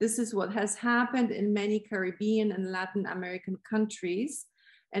 This is what has happened in many Caribbean and Latin American countries,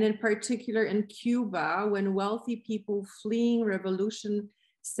 and in particular in Cuba, when wealthy people fleeing revolution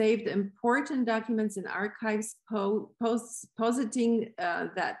saved important documents in archives, positing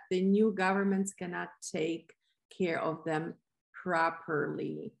that the new governments cannot take care of them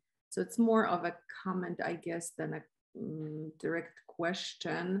properly. So it's more of a comment, I guess, than a direct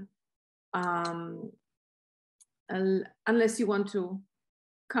question. Unless you want to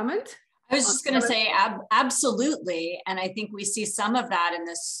comment? I was just going to say absolutely, and I think we see some of that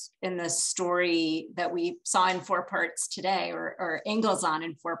in this story that we saw in 4 parts today, or angles on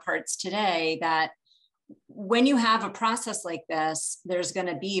in 4 parts today. That when you have a process like this, there's going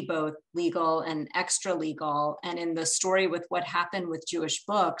to be both legal and extra legal. And in the story with what happened with Jewish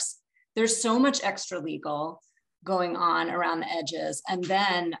books, there's so much extra legal going on around the edges, and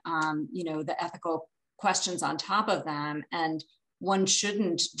then the ethical questions on top of them. And one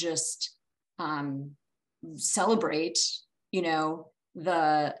shouldn't just celebrate,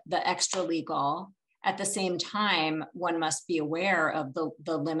 the extra legal. At the same time, one must be aware of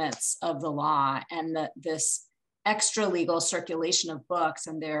the limits of the law, and this extra legal circulation of books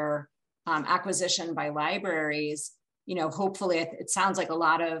and their acquisition by libraries. Hopefully, it sounds like a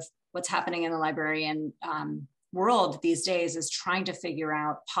lot of what's happening in the librarian world these days is trying to figure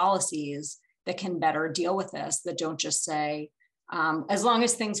out policies that can better deal with this, that don't just say, as long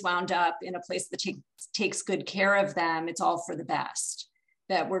as things wound up in a place that takes good care of them, it's all for the best.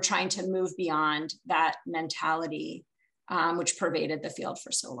 That we're trying to move beyond that mentality, which pervaded the field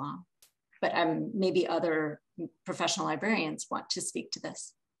for so long. But maybe other professional librarians want to speak to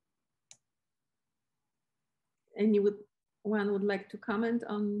this. And one would like to comment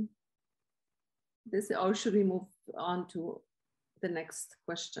on this, or should we move on to the next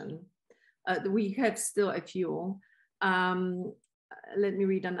question? We have still a few. Let me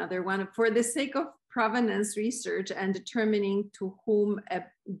read another one. For the sake of provenance research and determining to whom a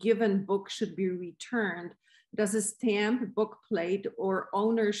given book should be returned, does a stamp, book plate, or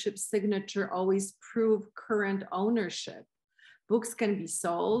ownership signature always prove current ownership? Books can be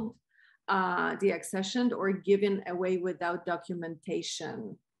sold, deaccessioned, or given away without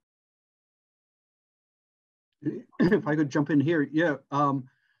documentation. If I could jump in here, yeah.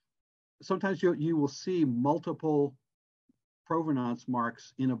 Sometimes you will see multiple provenance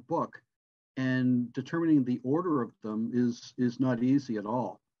marks in a book, and determining the order of them is not easy at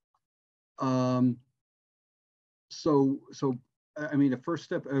all. So I mean, a first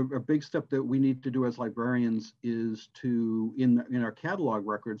step, a big step that we need to do as librarians is to, in our catalog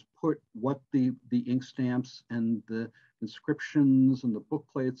records, put what the ink stamps and the inscriptions and the book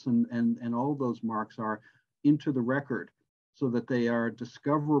plates and all those marks are into the record, so that they are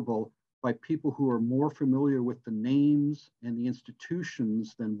discoverable by people who are more familiar with the names and the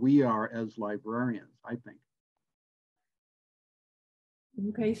institutions than we are as librarians, I think.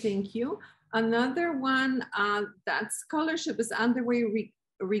 Okay, thank you. Another one, that scholarship is underway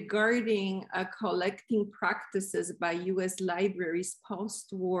regarding collecting practices by US libraries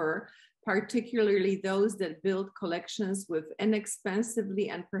post-war, particularly those that build collections with inexpensively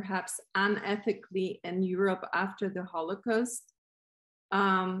and perhaps unethically in Europe after the Holocaust.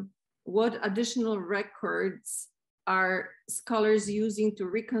 What additional records are scholars using to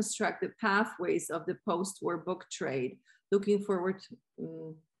reconstruct the pathways of the post-war book trade? Looking forward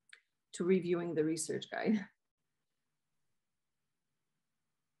to reviewing the research guide.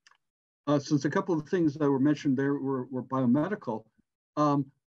 Since a couple of things that were mentioned there were biomedical,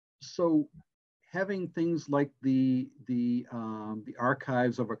 so having things like the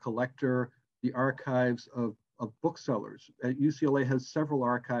archives of a collector, the archives of booksellers. UCLA has several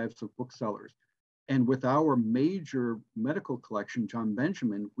archives of booksellers. And with our major medical collection, John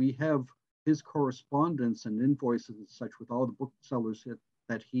Benjamin, we have his correspondence and invoices and such with all the booksellers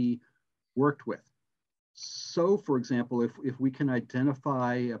that he worked with. So, for example, if we can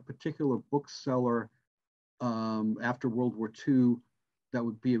identify a particular bookseller after World War II that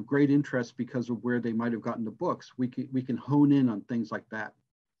would be of great interest because of where they might have gotten the books, we can hone in on things like that.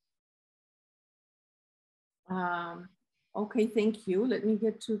 Okay, thank you. Let me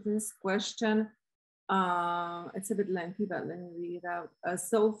get to this question. It's a bit lengthy, but let me read it out.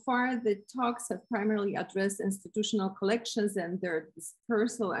 So far, the talks have primarily addressed institutional collections and their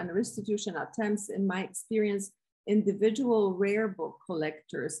dispersal and restitution attempts. In my experience, individual rare book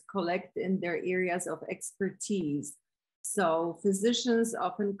collectors collect in their areas of expertise. So physicians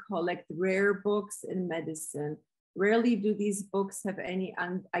often collect rare books in medicine. Rarely do these books have any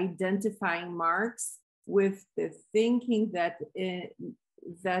identifying marks, with the thinking that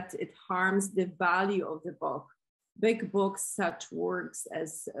it harms the value of the book. Big books, such works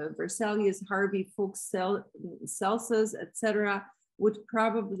as Vesalius, Harvey, Fuchs, Celsus, etc., would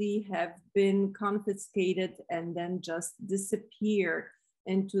probably have been confiscated and then just disappear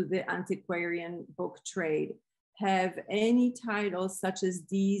into the antiquarian book trade. Have any titles such as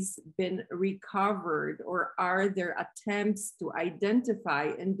these been recovered, or are there attempts to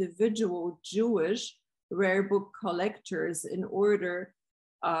identify individual Jewish rare book collectors in order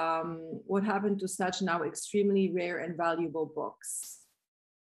what happened to such now extremely rare and valuable books?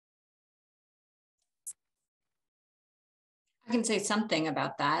 I can say something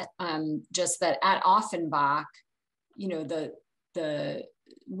about that. Just that at Offenbach, you know, the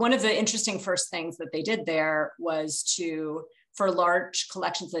one of the interesting first things that they did there was to, for large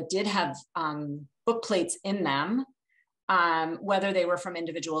collections that did have book plates in them, whether they were from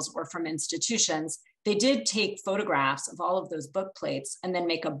individuals or from institutions, they did take photographs of all of those book plates and then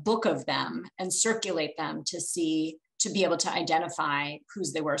make a book of them and circulate them to be able to identify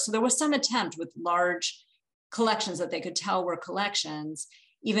whose they were. So there was some attempt with large collections that they could tell were collections,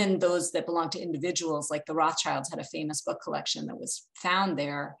 even those that belonged to individuals, like the Rothschilds had a famous book collection that was found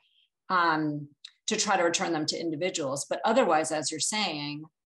there, to try to return them to individuals. But otherwise, as you're saying,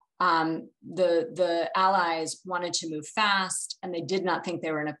 the Allies wanted to move fast, and they did not think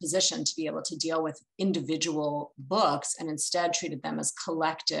they were in a position to be able to deal with individual books, and instead treated them as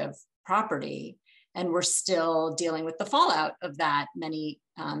collective property. And we're still dealing with the fallout of that many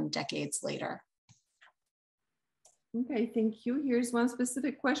decades later. Okay, thank you. Here's one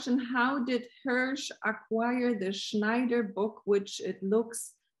specific question. How did Hirsch acquire the Schneider book, which it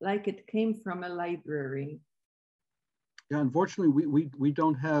looks like it came from a library? Yeah, unfortunately, we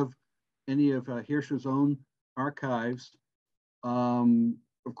don't have any of Hirsch's own archives.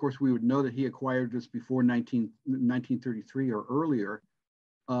 Of course, we would know that he acquired this before 1933 or earlier.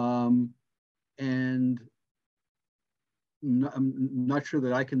 And I'm not sure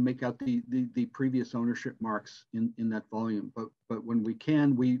that I can make out the previous ownership marks in that volume, but when we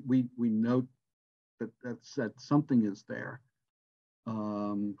can, we note that something is there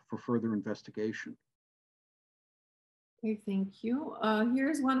for further investigation. Okay, thank you.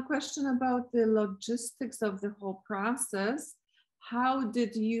 Here's one question about the logistics of the whole process. How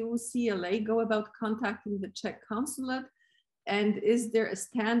did UCLA go about contacting the Czech consulate? And is there a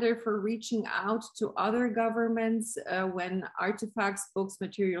standard for reaching out to other governments when artifacts, books,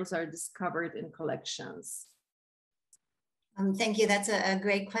 materials are discovered in collections? Thank you. That's a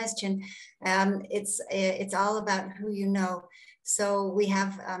great question. It's all about who you know. So we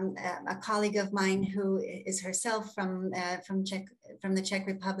have a colleague of mine who is herself from the Czech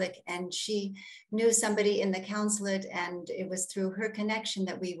Republic, and she knew somebody in the consulate, and it was through her connection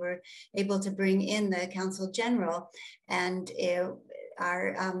that we were able to bring in the Consul General. And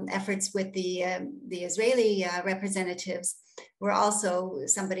our efforts with the Israeli representatives were also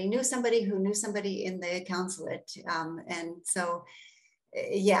somebody knew somebody who knew somebody in the consulate. And so,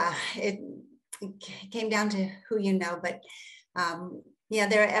 yeah, it came down to who you know, but yeah,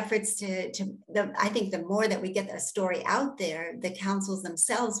 there are efforts I think the more that we get the story out there, the councils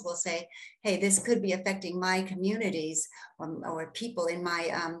themselves will say, hey, this could be affecting my communities or people in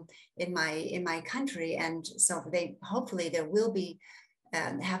my country. And so hopefully there will be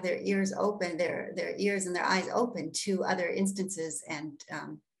have their ears open, their ears and their eyes open to other instances, and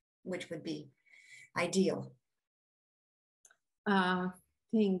which would be ideal.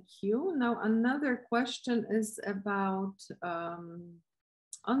 Thank you. Now, another question is about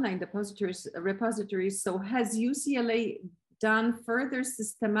online repositories. So has UCLA done further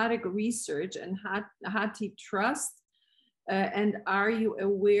systematic research in HathiTrust? And are you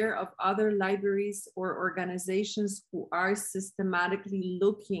aware of other libraries or organizations who are systematically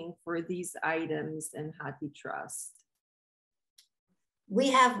looking for these items in HathiTrust? We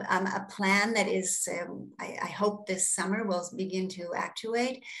have a plan that is, I hope this summer will begin to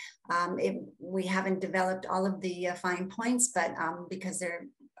actuate. We haven't developed all of the fine points, but because there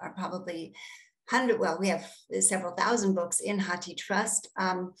are probably we have several thousand books in Hati Trust,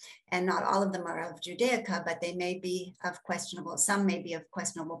 and not all of them are of Judaica, but they may be of questionable, some may be of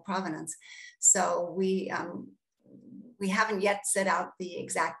questionable provenance. So we haven't yet set out the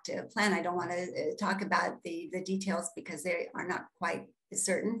exact plan. I don't want to talk about the details because they are not quite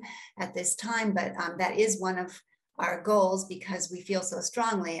certain at this time, but that is one of our goals because we feel so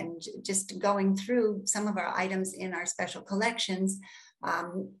strongly. And just going through some of our items in our special collections,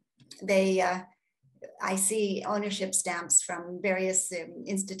 I see ownership stamps from various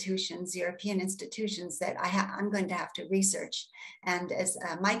institutions, European institutions that I'm going to have to research. And as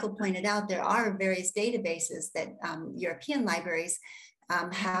Michael pointed out, there are various databases that European libraries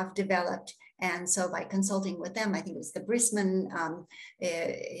have developed. And so by consulting with them, I think it was the Brisman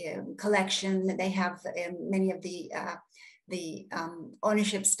collection, they have many of the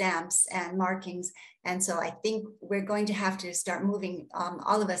ownership stamps and markings. And so I think we're going to have to start moving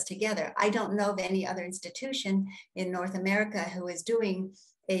all of us together. I don't know of any other institution in North America who is doing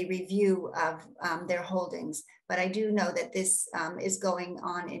a review of their holdings, but I do know that this is going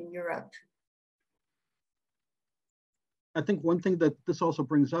on in Europe. I think one thing that this also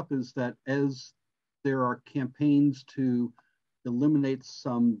brings up is that as there are campaigns to eliminate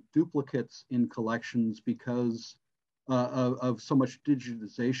some duplicates in collections because of so much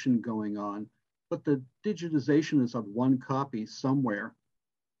digitization going on, but the digitization is of one copy somewhere,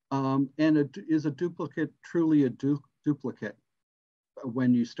 and is a duplicate truly a duplicate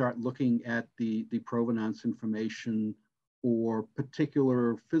when you start looking at the provenance information or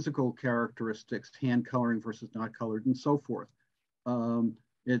particular physical characteristics, hand coloring versus not colored, and so forth.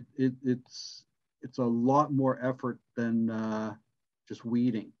 It's a lot more effort than just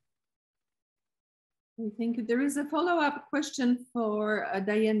weeding. Thank you. There is a follow-up question for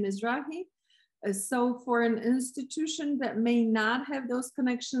Diane Mizrachi. So for an institution that may not have those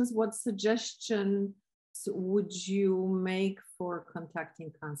connections, what suggestions would you make for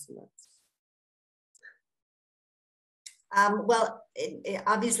contacting consulates? Well,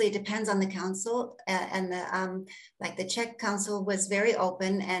 obviously it depends on the council, and like the Czech council was very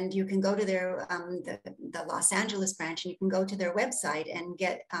open, and you can go to their the Los Angeles branch, and you can go to their website and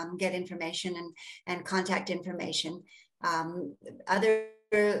get information and contact information. Other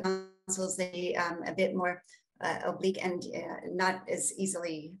councils, they a bit more oblique and not as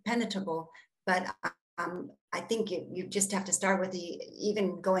easily penetrable, but I think you just have to start with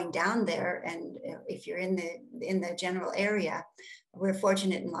even going down there. And if you're in the general area, we're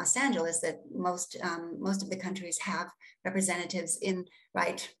fortunate in Los Angeles that most of the countries have representatives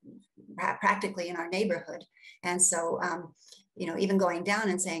practically in our neighborhood. And so, even going down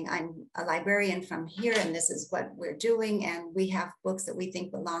and saying, I'm a librarian from here, and this is what we're doing. And we have books that we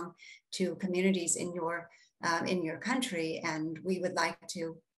think belong to communities in your country. And we would like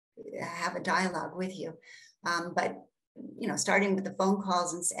to have a dialogue with you, but starting with the phone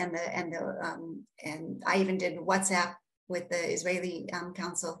calls and I even did WhatsApp with the Israeli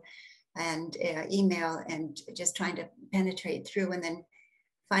council and email, and just trying to penetrate through, and then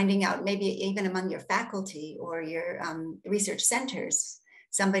finding out maybe even among your faculty or your research centers,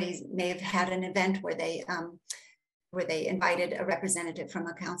 somebody may have had an event where they invited a representative from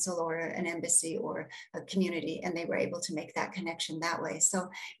a council or an embassy or a community, and they were able to make that connection that way. So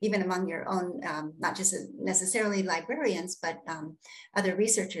even among your own, not just necessarily librarians, but other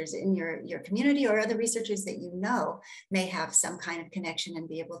researchers in your community or other researchers that may have some kind of connection and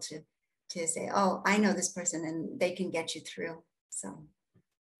be able to say, oh, I know this person, and they can get you through. So.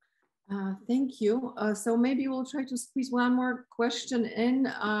 Thank you. So maybe we'll try to squeeze one more question in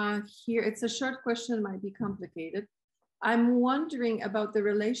here. It's a short question, it might be complicated. I'm wondering about the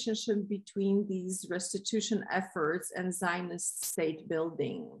relationship between these restitution efforts and Zionist state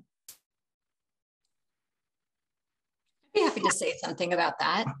building. I'd be happy to say something about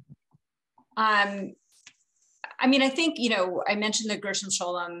that. I think, I mentioned the Gershom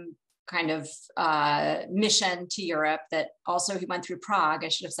Scholem kind of mission to Europe, that also he went through Prague. I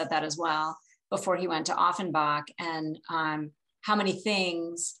should have said that as well, before he went to Offenbach, and how many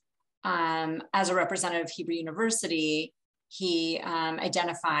things as a representative of Hebrew University, he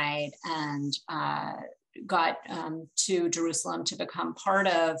identified and got to Jerusalem to become part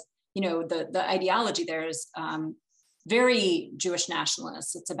of, the ideology there is very Jewish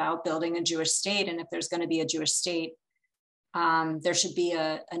nationalist. It's about building a Jewish state. And if there's going to be a Jewish state there should be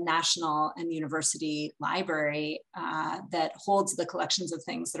a national and university library that holds the collections of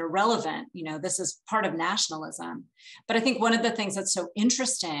things that are relevant. You know, this is part of nationalism. But I think one of the things that's so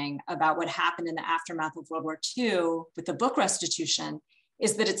interesting about what happened in the aftermath of World War II with the book restitution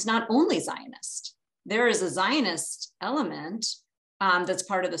is that it's not only Zionist. There is a Zionist element that's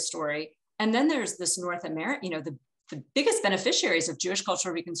part of the story. And then there's this North America, you know, the biggest beneficiaries of Jewish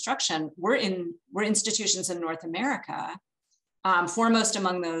cultural reconstruction were institutions in North America. Foremost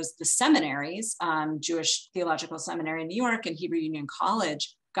among those, the seminaries, Jewish Theological Seminary in New York and Hebrew Union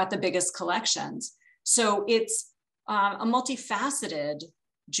College got the biggest collections. So it's a multifaceted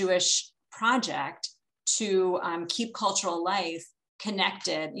Jewish project to keep cultural life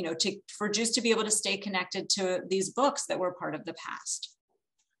connected, you know, for Jews to be able to stay connected to these books that were part of the past.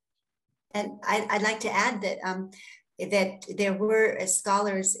 And I'd like to add that that there were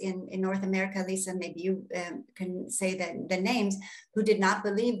scholars in North America, Lisa, maybe you can say the names, who did not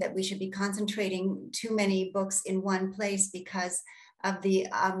believe that we should be concentrating too many books in one place because of the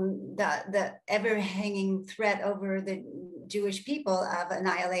ever-hanging threat over the Jewish people of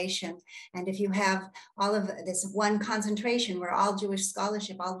annihilation. And if you have all of this one concentration where all Jewish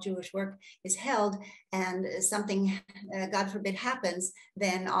scholarship, all Jewish work is held, and something, God forbid, happens,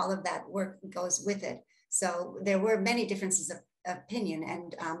 then all of that work goes with it. So there were many differences of opinion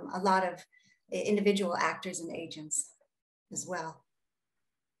and a lot of individual actors and agents as well.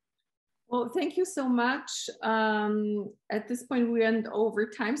 Well, thank you so much. At this point, we went over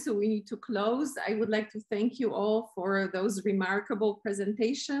time, so we need to close. I would like to thank you all for those remarkable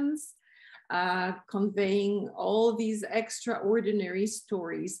presentations, conveying all these extraordinary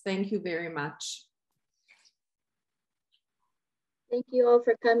stories. Thank you very much. Thank you all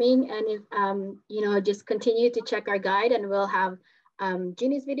for coming, and if you know, just continue to check our guide, and we'll have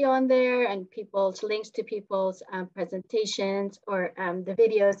Jeannie's video on there and people's links to people's presentations or the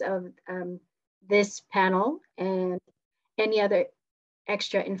videos of this panel and any other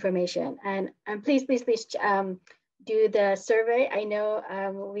extra information. And please do the survey. I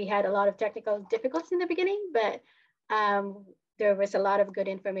know we had a lot of technical difficulties in the beginning, but there was a lot of good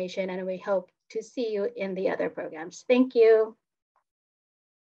information, and we hope to see you in the other programs. Thank you.